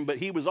vision, but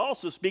he was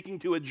also speaking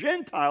to a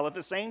Gentile at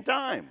the same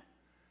time.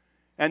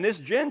 And this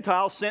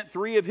Gentile sent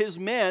 3 of his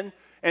men.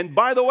 And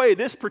by the way,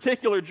 this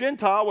particular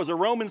Gentile was a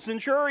Roman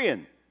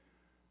centurion.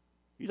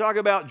 You talk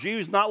about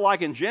Jews not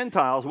liking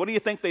Gentiles. What do you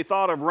think they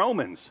thought of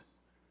Romans?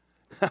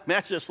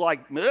 That's just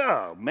like,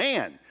 oh,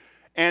 man.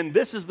 And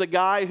this is the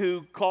guy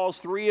who calls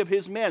 3 of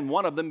his men,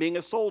 one of them being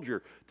a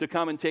soldier, to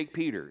come and take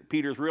Peter.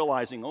 Peter's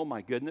realizing, oh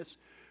my goodness,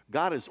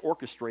 God is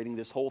orchestrating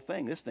this whole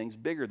thing. This thing's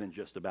bigger than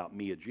just about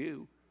me, a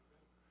Jew.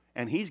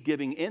 And he's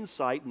giving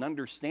insight and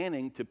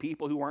understanding to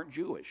people who aren't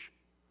Jewish.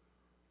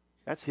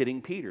 That's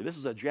hitting Peter. This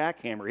is a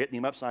jackhammer hitting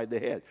him upside the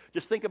head.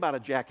 Just think about a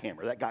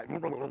jackhammer. That guy.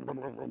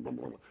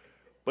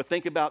 But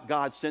think about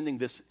God sending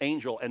this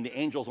angel, and the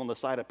angel's on the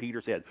side of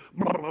Peter's head.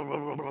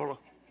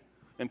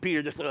 And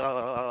Peter just,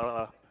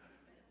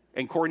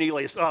 and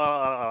Cornelius,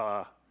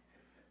 God's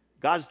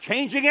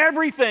changing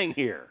everything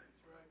here.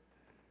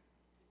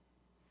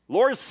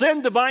 Lord,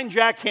 send divine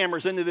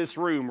jackhammers into this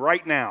room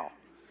right now.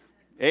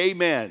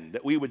 Amen.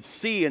 That we would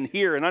see and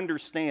hear and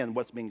understand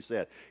what's being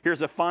said.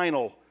 Here's a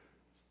final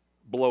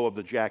blow of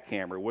the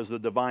jackhammer, was the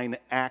divine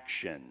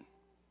action.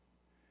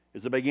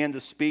 As they began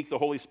to speak, the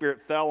Holy Spirit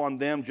fell on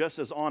them just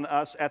as on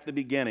us at the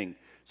beginning.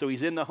 So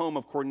he's in the home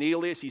of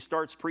Cornelius. He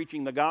starts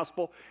preaching the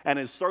gospel. And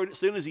as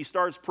soon as he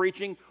starts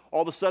preaching,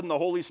 all of a sudden the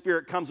Holy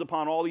Spirit comes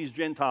upon all these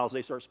Gentiles.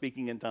 They start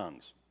speaking in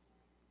tongues.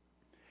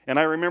 And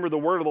I remember the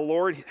word of the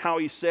Lord, how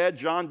he said,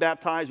 John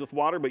baptized with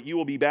water, but you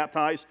will be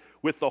baptized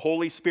with the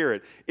Holy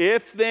Spirit.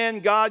 If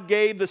then God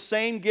gave the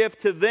same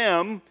gift to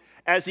them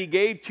as he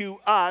gave to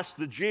us,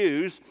 the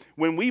Jews,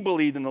 when we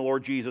believed in the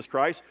Lord Jesus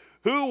Christ,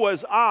 who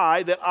was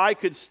I that I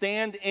could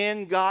stand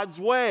in God's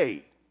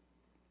way?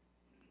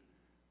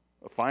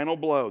 A final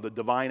blow, the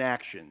divine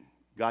action.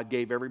 God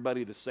gave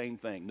everybody the same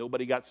thing.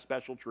 Nobody got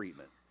special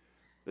treatment.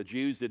 The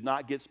Jews did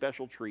not get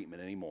special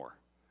treatment anymore.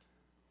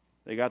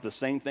 They got the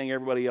same thing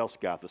everybody else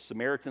got. The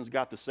Samaritans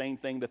got the same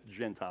thing that the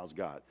Gentiles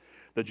got.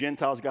 The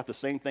Gentiles got the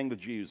same thing the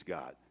Jews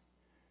got.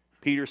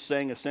 Peter's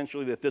saying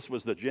essentially that this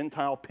was the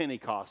Gentile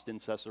Pentecost in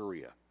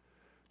Caesarea.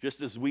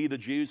 Just as we, the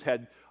Jews,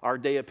 had our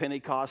day of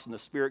Pentecost and the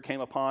Spirit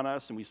came upon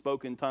us and we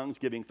spoke in tongues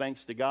giving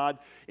thanks to God,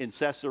 in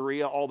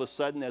Caesarea, all of a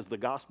sudden as the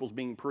gospel's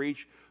being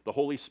preached, the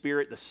Holy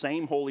Spirit, the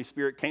same Holy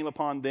Spirit came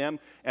upon them,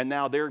 and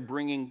now they're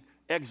bringing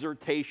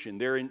exhortation.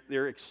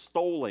 They're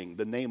extolling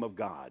the name of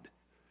God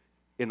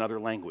in other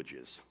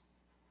languages.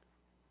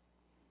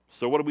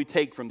 So what do we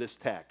take from this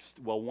text?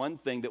 Well, one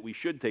thing that we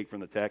should take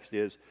from the text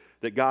is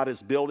that God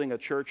is building a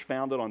church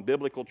founded on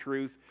biblical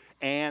truth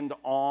and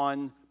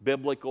on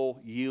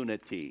biblical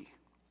unity.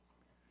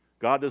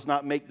 God does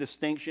not make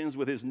distinctions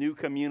with his new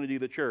community,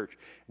 the church.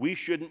 We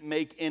shouldn't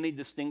make any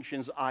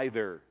distinctions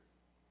either.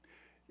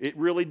 It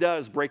really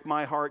does break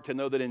my heart to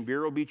know that in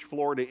Vero Beach,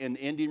 Florida, in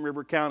Indian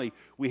River County,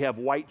 we have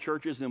white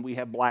churches and we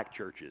have black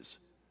churches.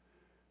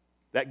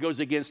 That goes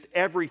against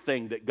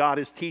everything that God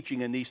is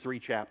teaching in these 3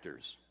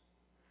 chapters.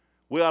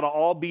 We ought to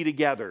all be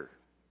together.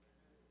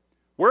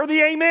 Where are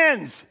the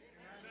amens?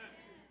 Amen.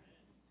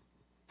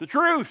 The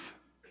truth.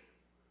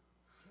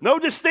 No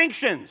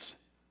distinctions.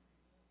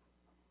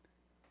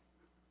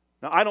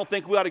 Now, I don't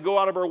think we ought to go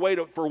out of our way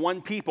for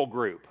one people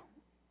group.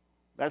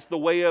 That's the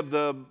way of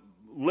the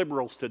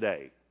liberals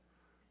today.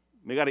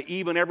 We got to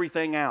even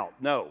everything out.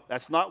 No,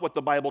 that's not what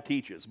the Bible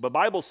teaches. The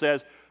Bible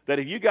says that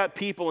if you got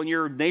people in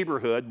your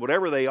neighborhood,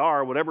 whatever they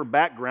are, whatever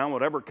background,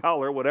 whatever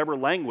color, whatever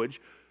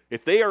language,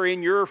 if they are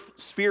in your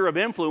sphere of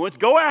influence,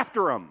 go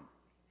after them.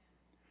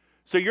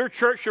 So your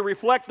church should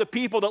reflect the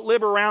people that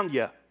live around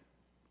you.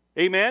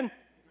 Amen?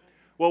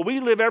 Well,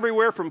 we live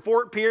everywhere from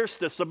Fort Pierce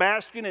to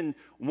Sebastian, and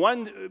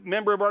one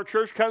member of our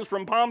church comes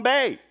from Palm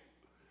Bay.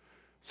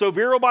 So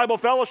Vero Bible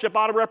Fellowship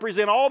ought to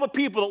represent all the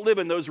people that live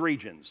in those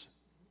regions.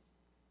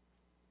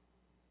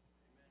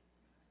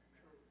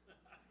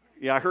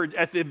 Yeah, I heard,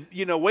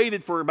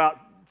 waited for about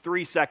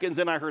 3 seconds,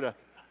 and I heard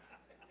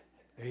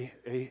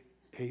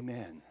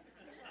amen.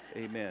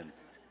 Amen.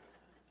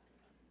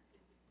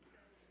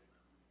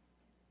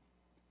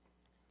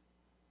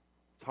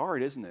 It's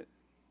hard, isn't it?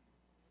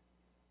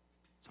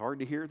 It's hard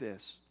to hear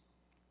this.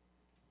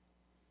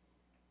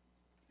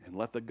 And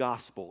let the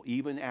gospel,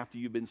 even after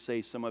you've been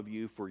saved, some of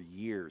you for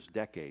years,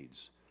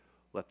 decades,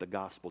 let the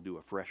gospel do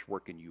a fresh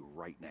work in you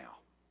right now.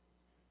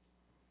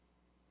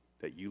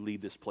 That you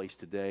leave this place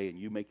today and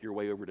you make your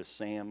way over to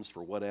Sam's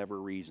for whatever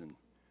reason.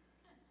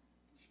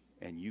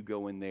 And you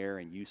go in there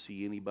and you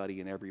see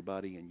anybody and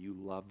everybody and you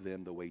love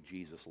them the way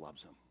Jesus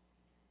loves them.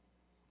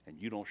 And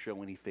you don't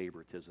show any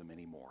favoritism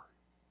anymore.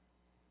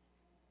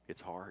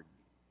 It's hard.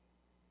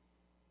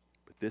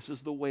 But this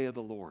is the way of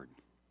the Lord.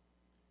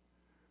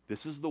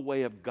 This is the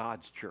way of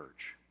God's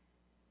church.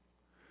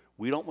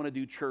 We don't want to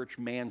do church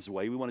man's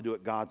way. We want to do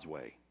it God's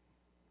way.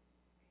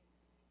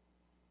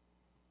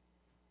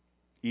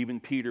 Even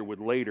Peter would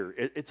later,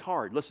 it's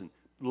hard. Listen,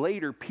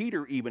 later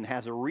Peter even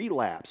has a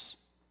relapse.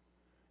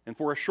 And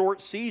for a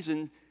short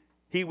season,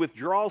 he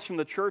withdraws from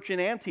the church in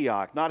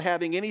Antioch, not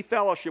having any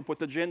fellowship with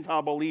the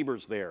Gentile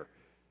believers there.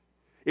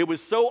 It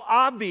was so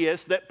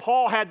obvious that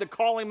Paul had to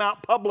call him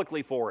out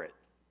publicly for it.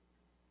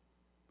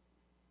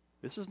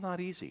 This is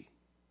not easy.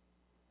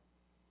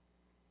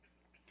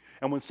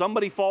 And when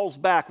somebody falls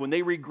back, when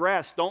they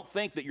regress, don't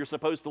think that you're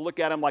supposed to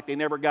look at them like they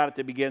never got it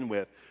to begin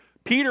with.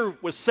 Peter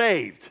was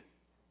saved,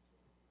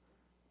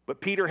 but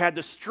Peter had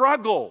to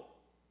struggle,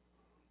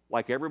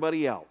 like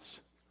everybody else,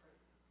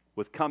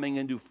 with coming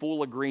into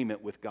full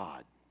agreement with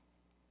God.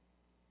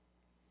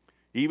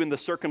 Even the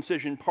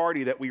circumcision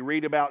party that we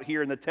read about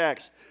here in the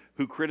text,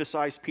 who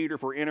criticized Peter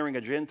for entering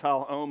a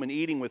Gentile home and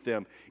eating with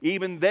them,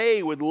 even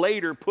they would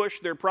later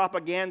push their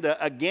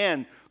propaganda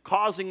again,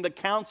 causing the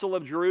Council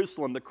of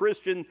Jerusalem, the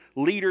Christian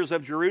leaders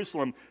of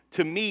Jerusalem,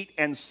 to meet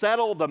and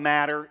settle the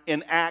matter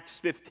in Acts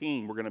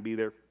 15. We're going to be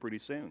there pretty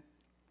soon.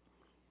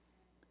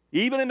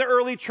 Even in the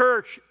early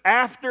church,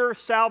 after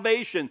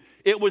salvation,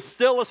 it was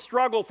still a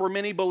struggle for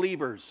many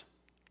believers.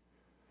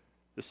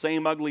 The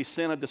same ugly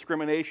sin of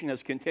discrimination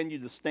has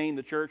continued to stain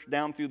the church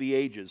down through the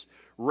ages.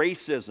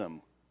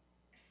 Racism,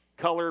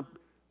 color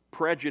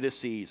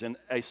prejudices, and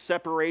a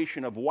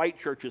separation of white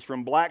churches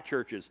from black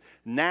churches,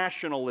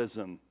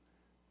 nationalism,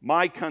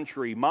 my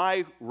country,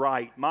 my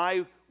right,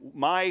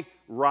 my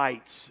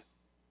rights,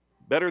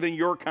 better than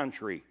your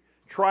country.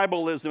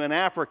 Tribalism in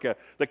Africa,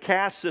 the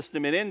caste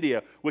system in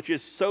India, which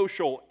is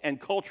social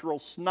and cultural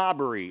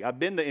snobbery. I've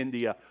been to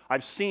India,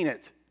 I've seen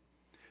it.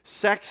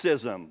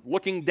 Sexism,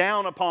 looking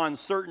down upon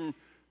certain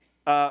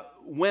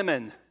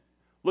women,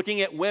 looking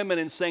at women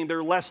and saying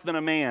they're less than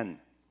a man.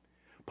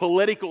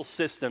 Political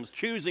systems,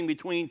 choosing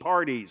between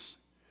parties.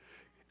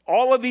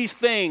 All of these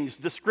things,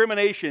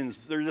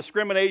 they're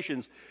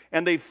discriminations,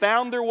 and they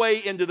found their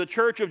way into the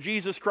church of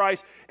Jesus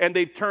Christ, and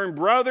they've turned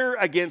brother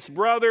against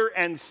brother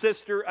and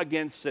sister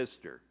against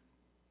sister.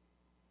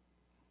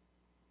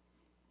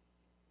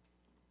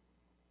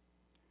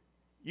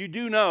 You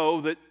do know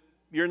that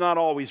you're not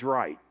always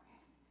right.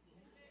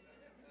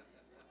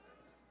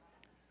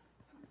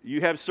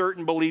 You have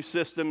certain belief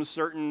systems,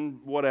 certain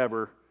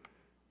whatever,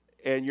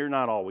 and you're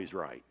not always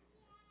right.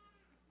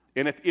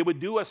 And if it would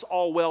do us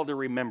all well to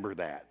remember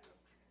that,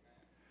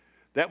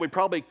 that would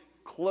probably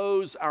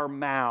close our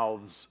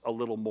mouths a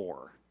little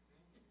more.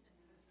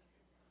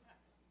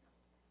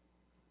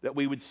 That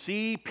we would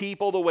see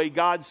people the way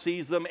God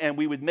sees them, and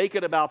we would make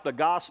it about the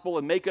gospel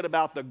and make it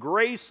about the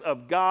grace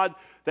of God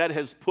that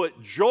has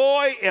put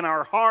joy in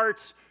our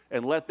hearts,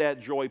 and let that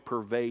joy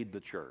pervade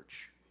the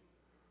church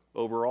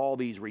over all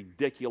these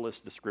ridiculous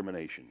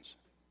discriminations.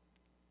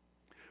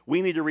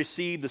 We need to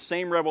receive the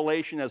same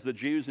revelation as the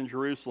Jews in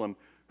Jerusalem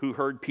who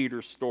heard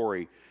Peter's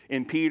story.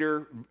 And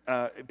Peter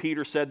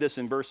said this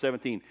in verse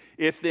 17.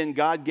 If then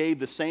God gave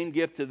the same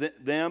gift to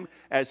them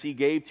as he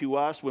gave to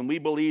us when we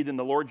believed in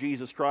the Lord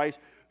Jesus Christ,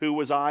 who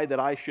was I that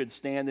I should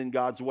stand in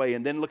God's way?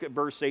 And then look at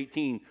verse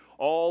 18.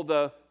 All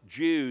the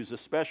Jews,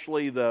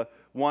 especially the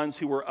ones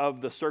who were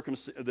of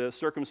the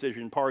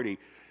circumcision party,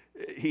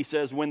 he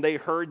says, when they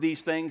heard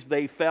these things,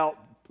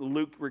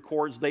 Luke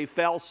records, they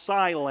fell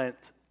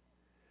silent.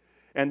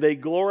 And they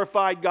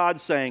glorified God,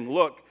 saying,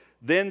 look,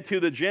 then to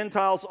the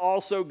Gentiles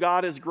also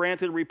God has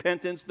granted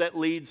repentance that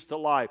leads to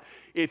life.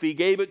 If he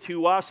gave it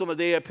to us on the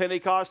day of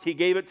Pentecost, he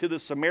gave it to the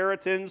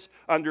Samaritans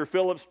under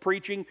Philip's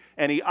preaching,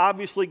 and he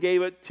obviously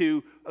gave it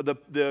to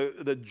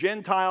the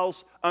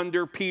Gentiles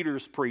under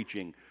Peter's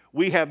preaching.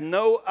 We have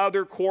no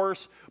other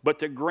course but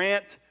to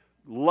grant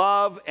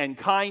love and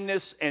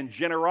kindness and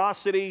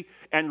generosity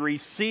and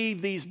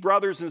receive these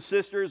brothers and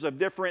sisters of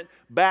different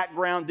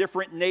background,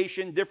 different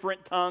nation,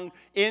 different tongue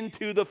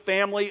into the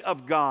family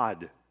of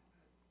God.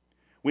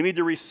 We need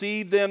to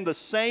receive them the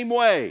same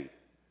way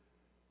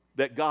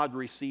that God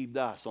received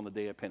us on the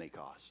day of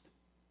Pentecost.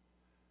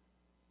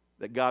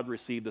 That God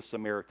received the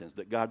Samaritans,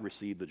 that God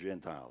received the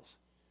Gentiles.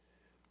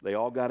 They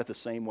all got it the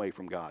same way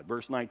from God.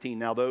 Verse 19,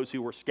 now those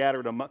who were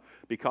scattered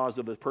because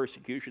of the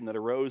persecution that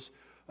arose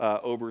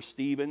over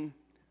Stephen,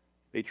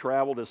 they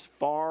traveled as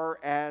far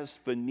as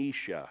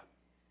Phoenicia.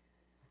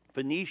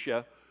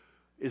 Phoenicia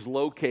is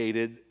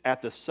located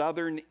at the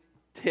southern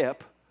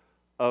tip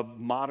of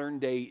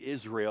modern-day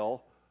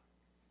Israel,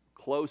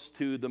 close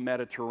to the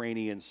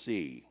Mediterranean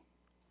Sea.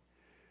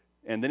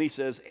 And then he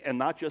says, and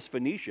not just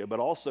Phoenicia,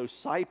 but also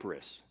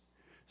Cyprus.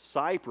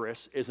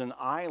 Cyprus is an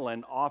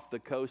island off the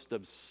coast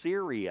of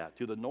Syria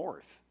to the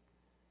north.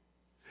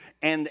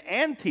 And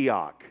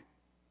Antioch,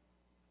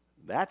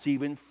 that's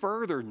even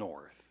further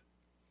north.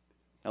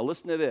 Now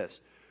listen to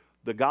this.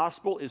 The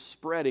gospel is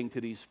spreading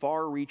to these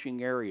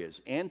far-reaching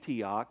areas.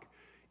 Antioch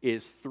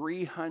is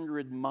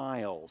 300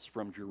 miles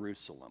from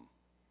Jerusalem.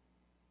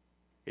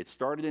 It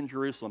started in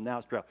Jerusalem, now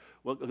it's traveled.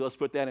 Well, let's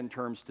put that in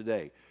terms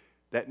today.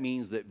 That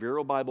means that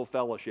Vero Bible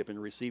Fellowship in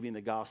receiving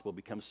the gospel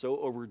becomes so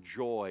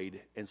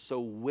overjoyed and so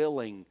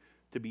willing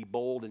to be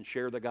bold and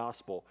share the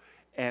gospel.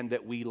 and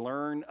that we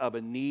learn of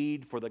a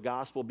need for the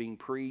gospel being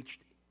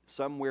preached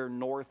somewhere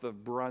north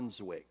of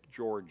Brunswick,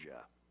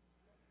 Georgia.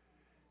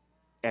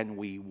 And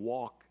we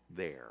walk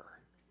there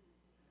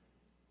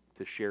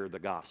to share the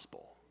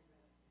gospel.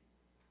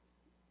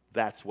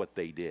 That's what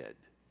they did.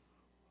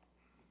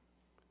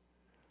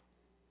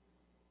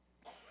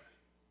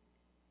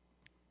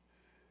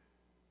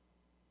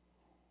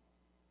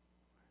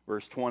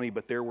 Verse 20,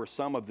 but there were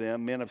some of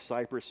them, men of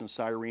Cyprus and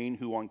Cyrene,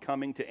 who on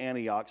coming to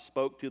Antioch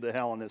spoke to the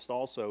Hellenists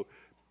also,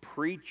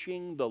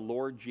 preaching the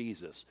Lord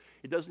Jesus.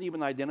 It doesn't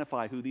even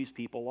identify who these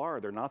people are.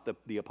 They're not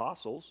the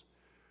apostles.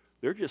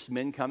 They're just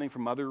men coming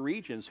from other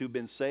regions who've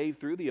been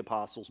saved through the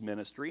apostles'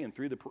 ministry and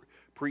through the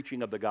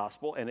preaching of the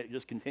gospel, and it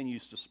just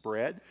continues to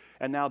spread.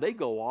 And now they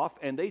go off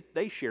and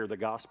they share the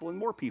gospel, and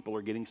more people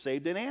are getting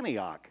saved in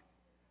Antioch.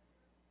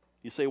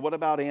 You say, what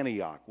about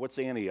Antioch? What's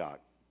Antioch?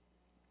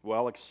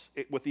 Well,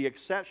 with the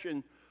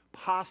exception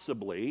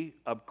possibly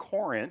of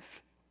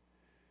Corinth,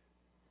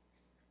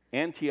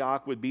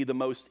 Antioch would be the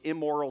most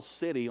immoral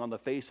city on the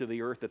face of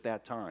the earth at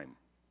that time.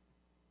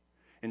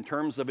 In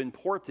terms of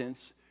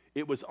importance,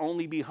 it was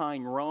only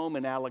behind Rome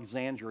and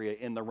Alexandria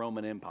in the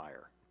Roman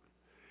Empire.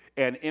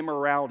 And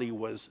immorality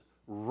was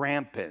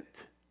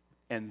rampant.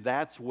 And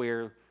that's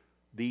where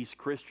these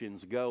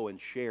Christians go and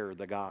share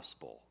the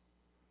gospel.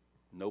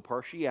 No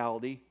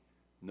partiality,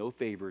 no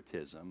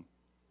favoritism.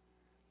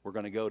 We're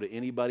going to go to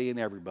anybody and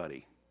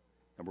everybody,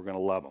 and we're going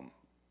to love them.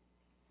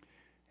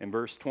 In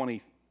verse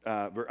 20,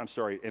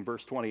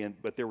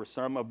 but there were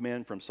some of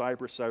men from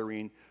Cyprus,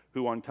 Cyrene,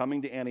 who on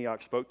coming to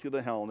Antioch spoke to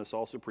the Hellenists,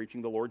 also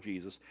preaching the Lord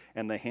Jesus,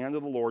 and the hand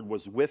of the Lord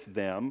was with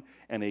them,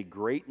 and a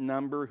great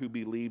number who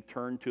believed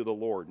turned to the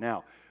Lord.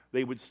 Now,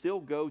 they would still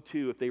go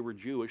to, if they were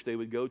Jewish, they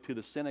would go to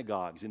the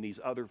synagogues in these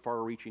other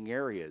far-reaching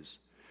areas.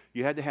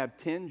 You had to have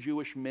 10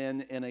 Jewish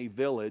men in a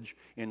village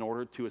in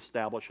order to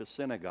establish a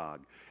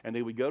synagogue. And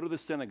they would go to the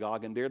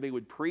synagogue, and there they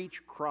would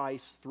preach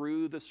Christ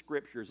through the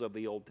scriptures of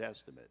the Old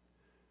Testament,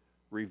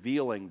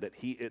 revealing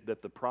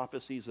that the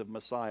prophecies of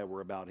Messiah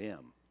were about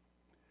him.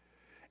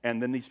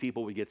 And then these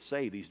people would get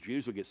saved. These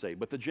Jews would get saved.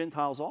 But the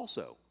Gentiles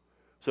also.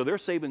 So they're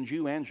saving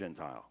Jew and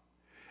Gentile.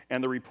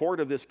 And the report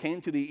of this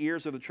came to the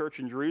ears of the church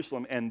in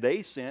Jerusalem, and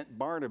they sent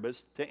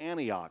Barnabas to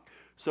Antioch.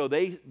 So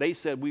they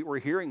said, we were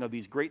hearing of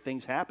these great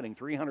things happening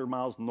 300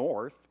 miles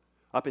north,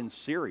 up in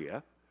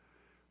Syria.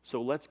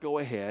 So let's go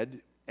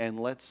ahead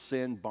and let's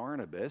send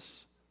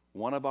Barnabas,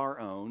 one of our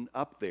own,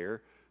 up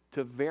there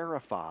to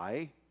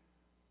verify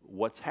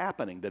what's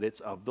happening, that it's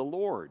of the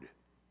Lord.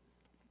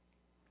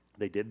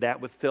 They did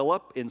that with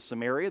Philip in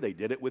Samaria. They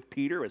did it with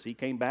Peter. As he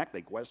came back,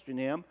 they questioned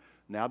him.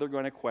 Now they're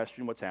going to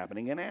question what's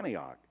happening in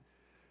Antioch.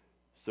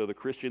 So the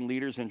Christian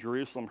leaders in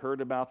Jerusalem heard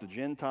about the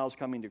Gentiles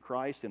coming to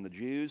Christ and the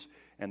Jews,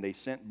 and they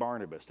sent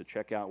Barnabas to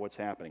check out what's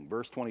happening.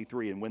 Verse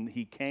 23, and when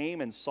he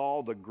came and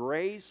saw the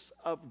grace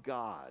of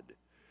God,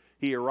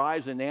 he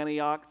arrives in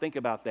Antioch. Think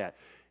about that.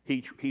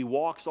 He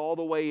walks all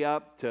the way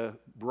up to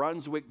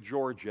Brunswick,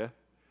 Georgia,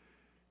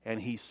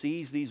 and he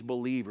sees these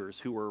believers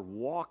who are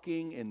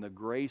walking in the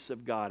grace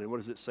of God. And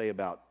what does it say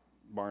about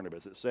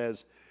Barnabas? It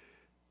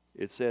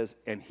says,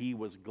 and he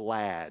was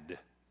glad.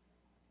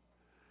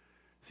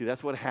 See,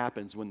 that's what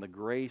happens when the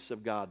grace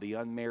of God, the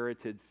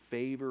unmerited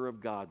favor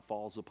of God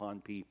falls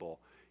upon people.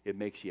 It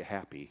makes you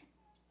happy.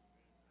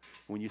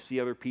 When you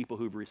see other people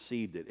who've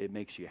received it, it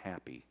makes you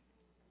happy.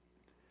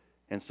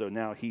 And so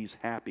now he's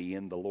happy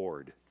in the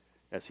Lord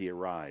as he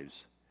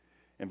arrives.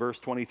 In verse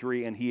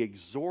 23, and he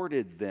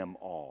exhorted them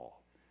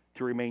all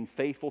to remain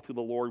faithful to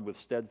the Lord with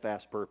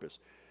steadfast purpose.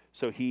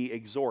 So he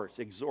exhorts.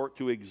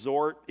 To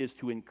exhort is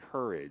to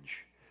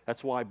encourage.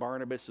 That's why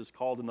Barnabas is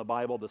called in the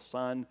Bible the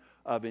son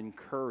of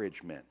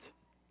encouragement.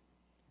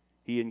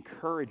 He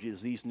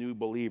encourages these new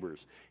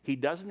believers. He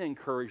doesn't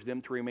encourage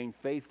them to remain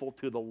faithful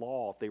to the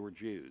law if they were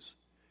Jews.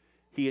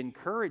 He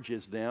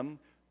encourages them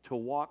to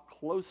walk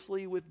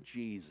closely with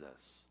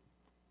Jesus.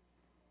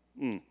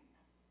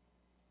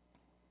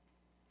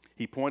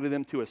 He pointed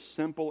them to a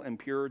simple and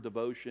pure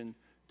devotion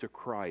to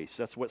Christ.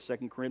 That's what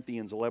 2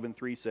 Corinthians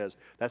 11:3 says.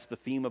 That's the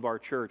theme of our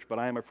church. But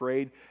I am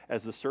afraid,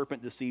 as the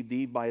serpent deceived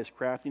Eve by his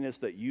craftiness,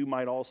 that you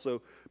might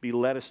also be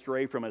led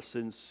astray from a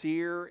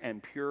sincere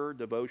and pure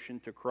devotion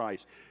to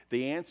Christ.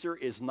 The answer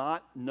is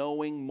not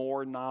knowing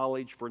more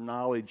knowledge for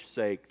knowledge's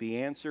sake.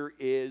 The answer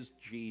is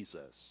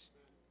Jesus.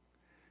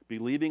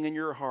 Believing in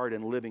your heart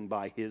and living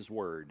by his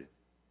word.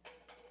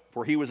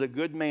 For he was a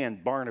good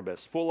man,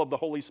 Barnabas, full of the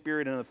Holy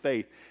Spirit and of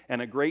faith,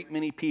 and a great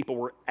many people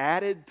were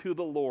added to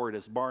the Lord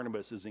as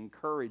Barnabas is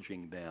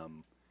encouraging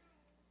them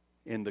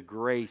in the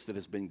grace that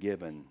has been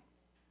given.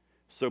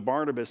 So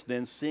Barnabas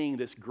then, seeing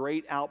this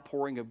great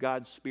outpouring of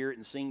God's Spirit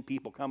and seeing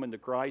people coming to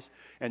Christ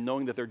and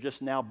knowing that they're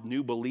just now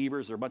new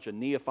believers, they're a bunch of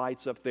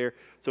neophytes up there.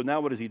 So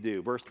now what does he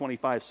do? Verse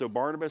 25, so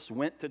Barnabas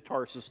went to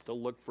Tarsus to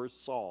look for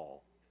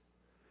Saul.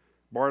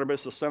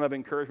 Barnabas, the son of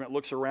encouragement,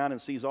 looks around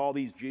and sees all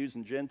these Jews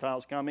and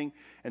Gentiles coming,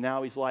 and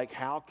now he's like,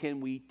 how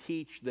can we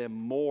teach them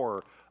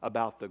more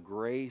about the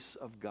grace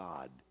of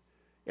God?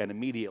 And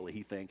immediately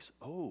he thinks,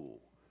 oh,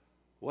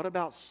 What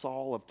about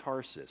Saul of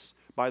Tarsus?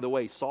 By the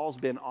way, Saul's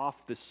been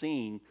off the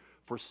scene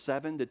for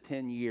 7 to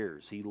 10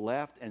 years. He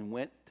left and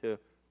went to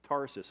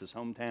Tarsus, his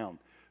hometown.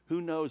 Who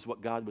knows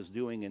what God was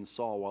doing in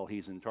Saul while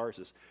he's in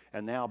Tarsus?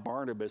 And now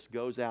Barnabas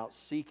goes out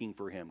seeking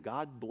for him.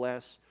 God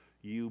bless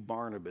you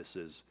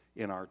Barnabases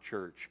in our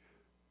church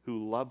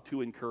who love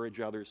to encourage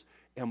others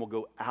and will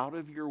go out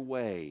of your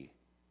way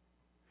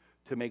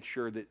to make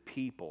sure that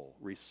people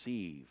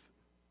receive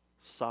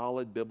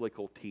solid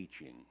biblical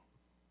teaching.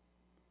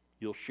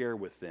 You'll share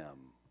with them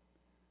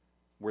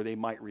where they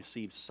might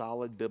receive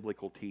solid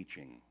biblical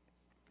teaching.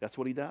 That's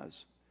what he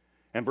does.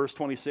 And verse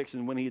 26,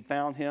 and when he had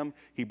found him,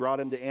 he brought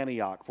him to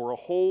Antioch. For a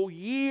whole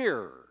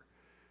year,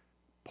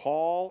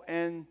 Paul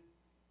and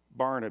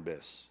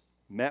Barnabas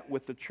met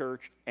with the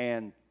church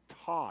and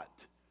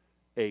taught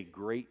a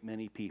great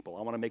many people.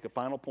 I want to make a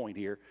final point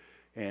here,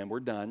 and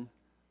we're done.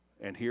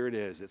 And here it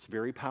is. It's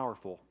very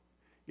powerful.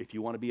 If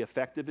you want to be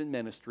effective in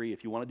ministry,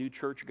 if you want to do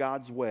church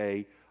God's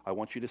way, I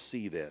want you to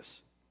see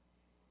this.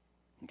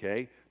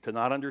 Okay? To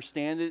not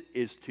understand it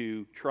is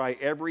to try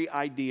every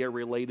idea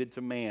related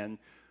to man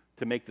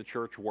to make the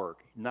church work.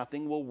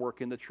 Nothing will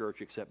work in the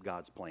church except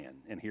God's plan.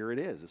 And here it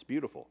is. It's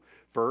beautiful.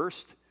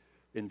 First,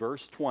 in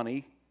verse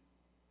 20,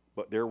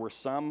 but there were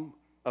some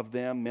of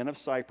them, men of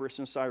Cyprus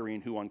and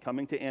Cyrene, who on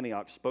coming to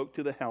Antioch spoke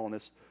to the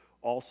Hellenists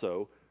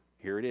also,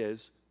 here it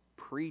is,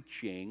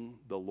 preaching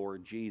the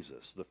Lord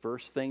Jesus. The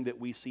first thing that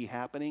we see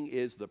happening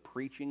is the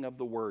preaching of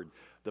the word,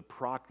 the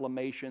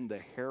proclamation, the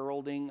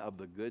heralding of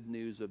the good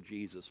news of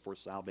Jesus for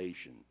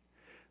salvation.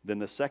 Then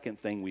the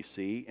second thing we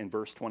see in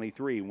verse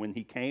 23, when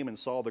he came and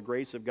saw the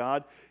grace of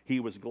God,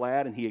 he was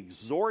glad and he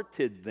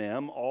exhorted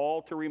them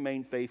all to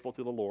remain faithful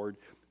to the Lord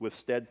with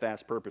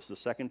steadfast purpose. The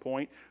second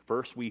point,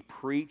 first we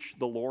preach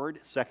the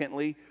Lord.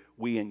 Secondly,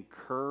 we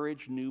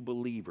encourage new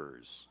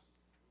believers.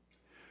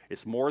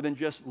 It's more than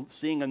just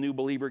seeing a new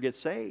believer get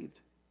saved.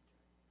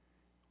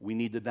 We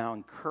need to now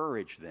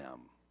encourage them,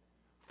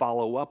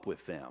 follow up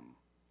with them,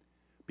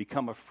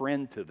 become a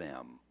friend to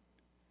them,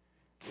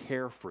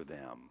 care for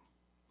them,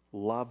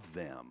 love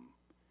them.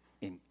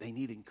 And they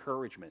need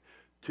encouragement.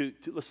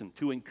 Listen,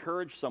 to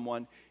encourage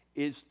someone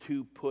is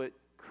to put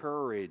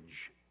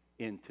courage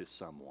into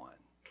someone.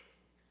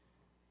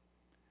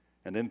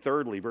 And then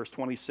thirdly, verse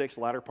 26,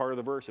 latter part of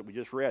the verse that we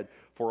just read,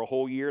 for a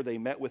whole year they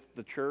met with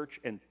the church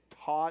and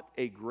taught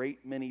a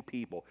great many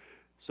people.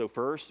 So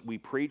first, we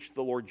preach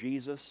the Lord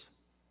Jesus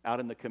out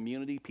in the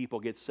community.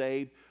 People get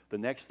saved. The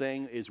next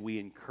thing is we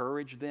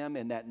encourage them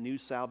in that new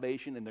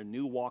salvation, in their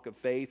new walk of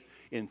faith,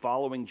 in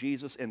following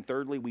Jesus. And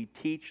thirdly, we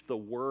teach the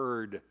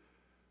word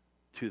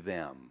to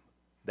them.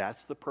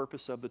 That's the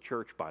purpose of the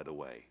church, by the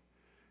way.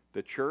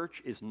 The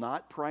church is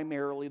not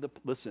primarily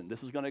listen,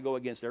 this is going to go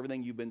against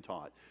everything you've been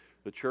taught.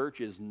 The church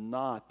is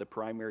not the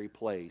primary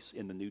place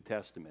in the New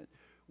Testament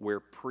where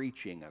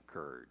preaching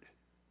occurred.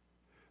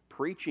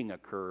 Preaching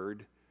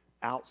occurred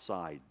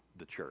outside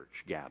the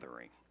church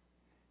gathering.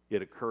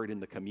 It occurred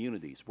in the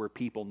communities where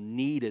people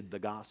needed the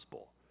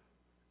gospel.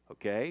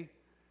 Okay?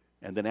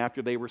 And then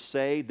after they were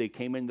saved, they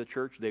came into the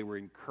church, they were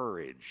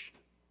encouraged.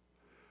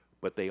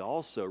 But they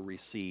also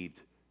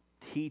received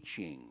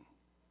teaching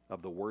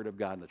of the Word of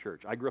God in the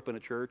church. I grew up in a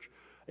church,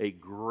 a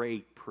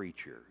great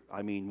preacher.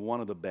 I mean,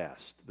 one of the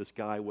best. This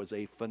guy was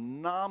a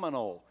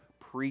phenomenal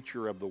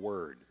preacher of the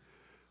Word.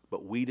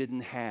 But we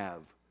didn't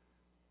have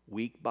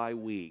week by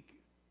week,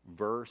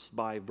 verse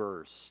by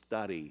verse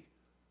study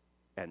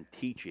and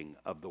teaching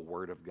of the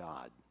Word of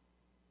God.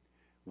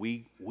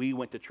 We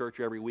went to church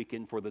every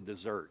weekend for the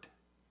dessert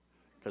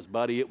because,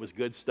 buddy, it was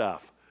good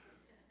stuff.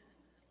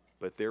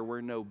 But there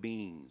were no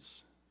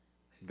beans,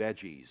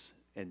 veggies,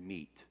 and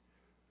meat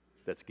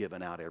that's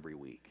given out every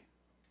week.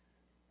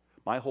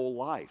 My whole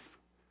life,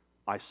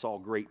 I saw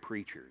great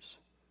preachers.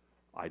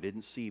 I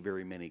didn't see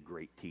very many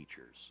great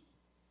teachers.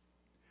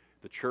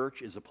 The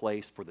church is a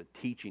place for the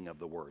teaching of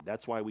the Word.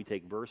 That's why we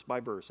take verse by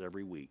verse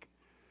every week.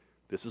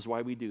 This is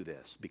why we do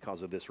this,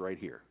 because of this right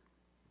here.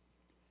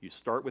 You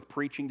start with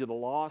preaching to the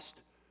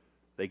lost,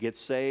 they get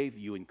saved,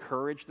 you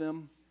encourage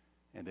them,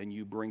 and then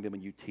you bring them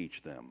and you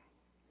teach them.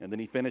 And then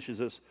he finishes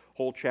this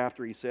whole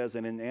chapter. He says,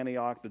 and in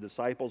Antioch, the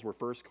disciples were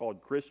first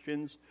called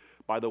Christians.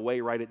 By the way,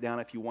 write it down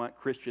if you want.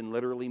 Christian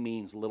literally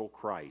means little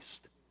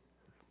Christ.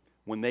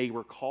 When they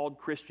were called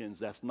Christians,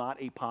 that's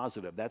not a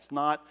positive. That's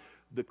not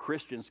the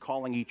Christians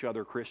calling each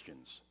other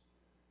Christians.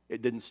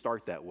 It didn't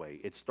start that way.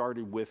 It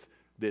started with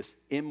this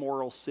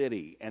immoral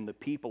city and the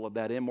people of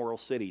that immoral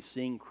city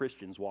seeing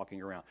Christians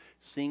walking around,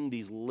 seeing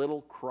these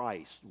little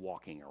Christ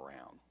walking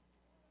around.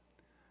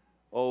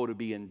 Oh, to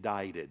be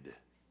indicted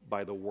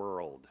by the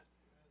world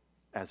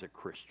as a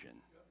Christian.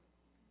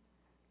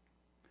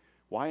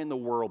 Why in the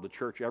world the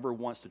church ever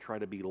wants to try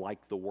to be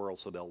like the world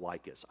so they'll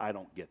like us? I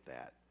don't get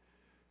that.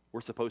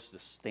 We're supposed to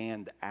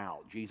stand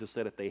out. Jesus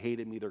said, if they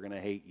hated me, they're going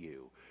to hate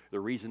you. The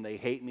reason they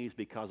hate me is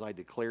because I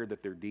declare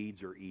that their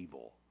deeds are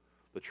evil.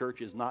 The church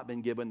has not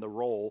been given the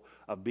role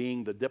of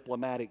being the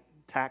diplomatic,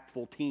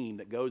 tactful team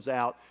that goes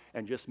out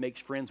and just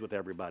makes friends with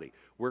everybody.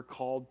 We're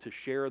called to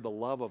share the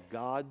love of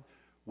God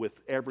with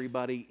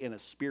everybody in a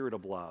spirit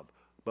of love.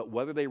 But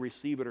whether they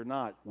receive it or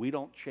not, we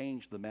don't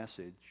change the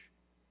message.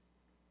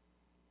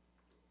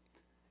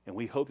 And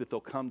we hope that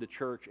they'll come to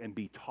church and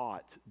be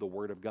taught the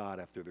Word of God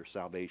after their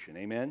salvation.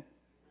 Amen?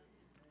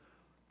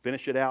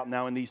 Finish it out.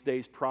 Now in these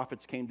days,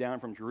 prophets came down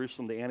from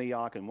Jerusalem to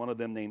Antioch, and one of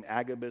them named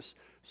Agabus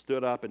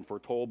stood up and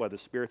foretold by the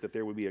Spirit that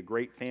there would be a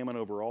great famine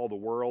over all the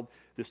world.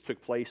 This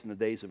took place in the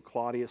days of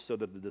Claudius, so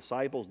that the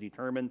disciples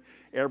determined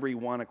every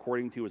one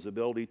according to his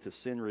ability to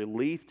send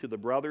relief to the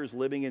brothers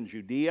living in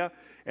Judea,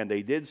 and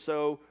they did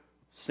so,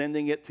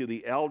 sending it to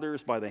the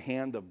elders by the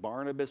hand of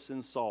Barnabas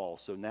and Saul.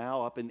 So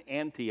now up in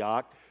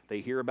Antioch, they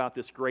hear about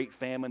this great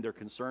famine. They're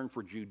concerned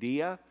for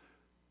Judea,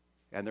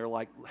 and they're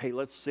like, hey,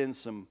 let's send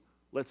some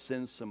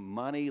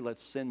money.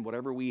 Let's send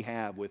whatever we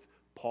have with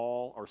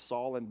Paul or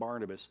Saul and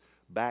Barnabas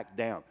back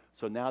down.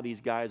 So now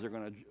these guys are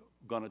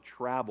going to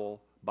travel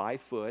by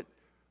foot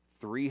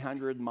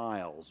 300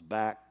 miles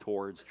back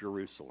towards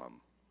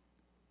Jerusalem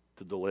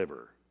to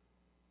deliver.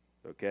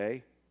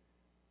 Okay?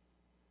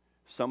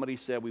 Somebody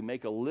said we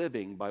make a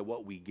living by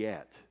what we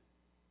get,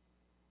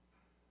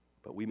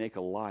 but we make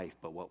a life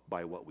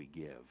by what we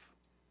give.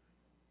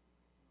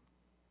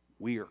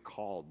 We are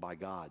called by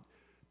God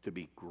to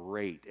be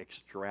great,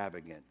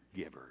 extravagant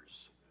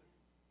givers.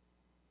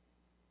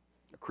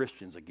 A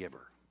Christian's a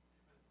giver.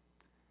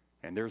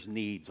 And there's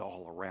needs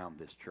all around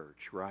this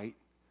church, right?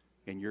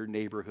 In your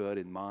neighborhood,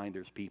 in mine,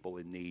 there's people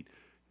in need.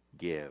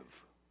 Give.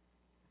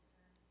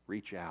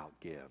 Reach out,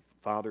 give.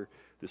 Father,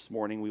 this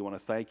morning we want to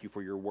thank you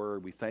for your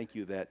word. We thank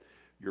you that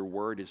your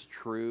word is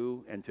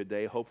true. And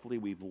today, hopefully,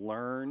 we've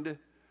learned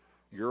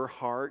your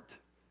heart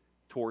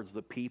towards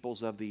the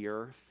peoples of the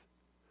earth.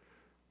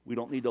 We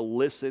don't need to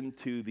listen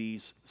to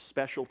these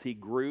specialty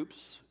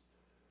groups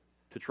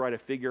to try to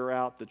figure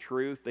out the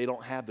truth. They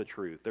don't have the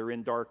truth. They're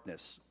in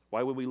darkness.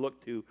 Why would we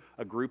look to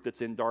a group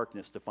that's in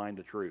darkness to find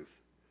the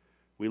truth?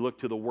 We look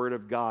to the Word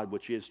of God,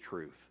 which is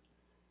truth,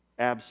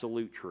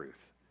 absolute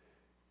truth.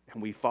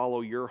 And we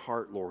follow your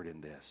heart, Lord,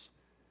 in this.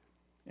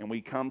 And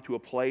we come to a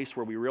place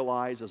where we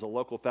realize as a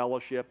local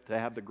fellowship, to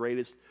have the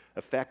greatest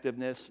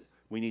effectiveness,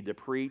 we need to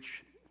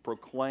preach,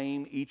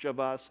 proclaim, each of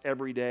us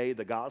every day,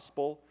 the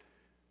gospel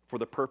for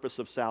the purpose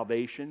of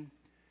salvation.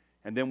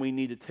 And then we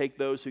need to take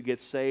those who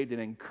get saved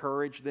and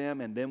encourage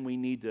them. And then we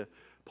need to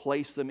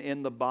place them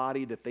in the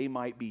body that they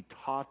might be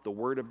taught the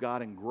Word of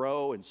God and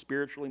grow and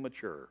spiritually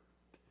mature.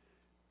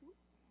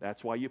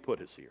 That's why you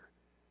put us here.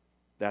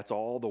 That's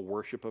all the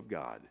worship of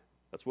God.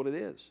 That's what it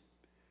is.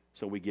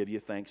 So we give you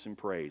thanks and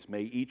praise.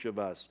 May each of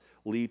us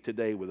leave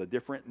today with a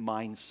different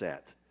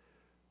mindset.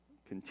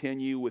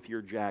 Continue with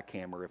your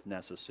jackhammer if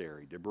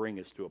necessary to bring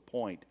us to a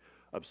point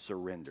of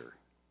surrender.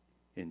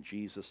 In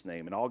Jesus'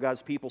 name. And all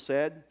God's people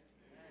said,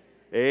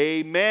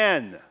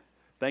 Amen.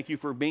 Thank you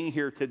for being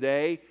here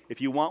today.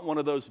 If you want one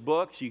of those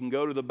books, you can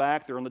go to the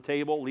back. They're on the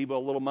table. Leave a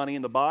little money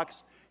in the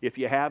box if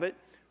you have it.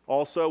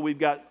 Also, we've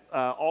got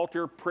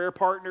altar prayer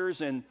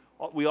partners, and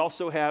we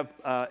also have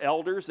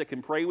elders that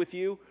can pray with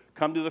you.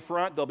 Come to the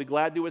front. They'll be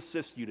glad to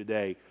assist you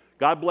today.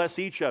 God bless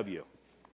each of you.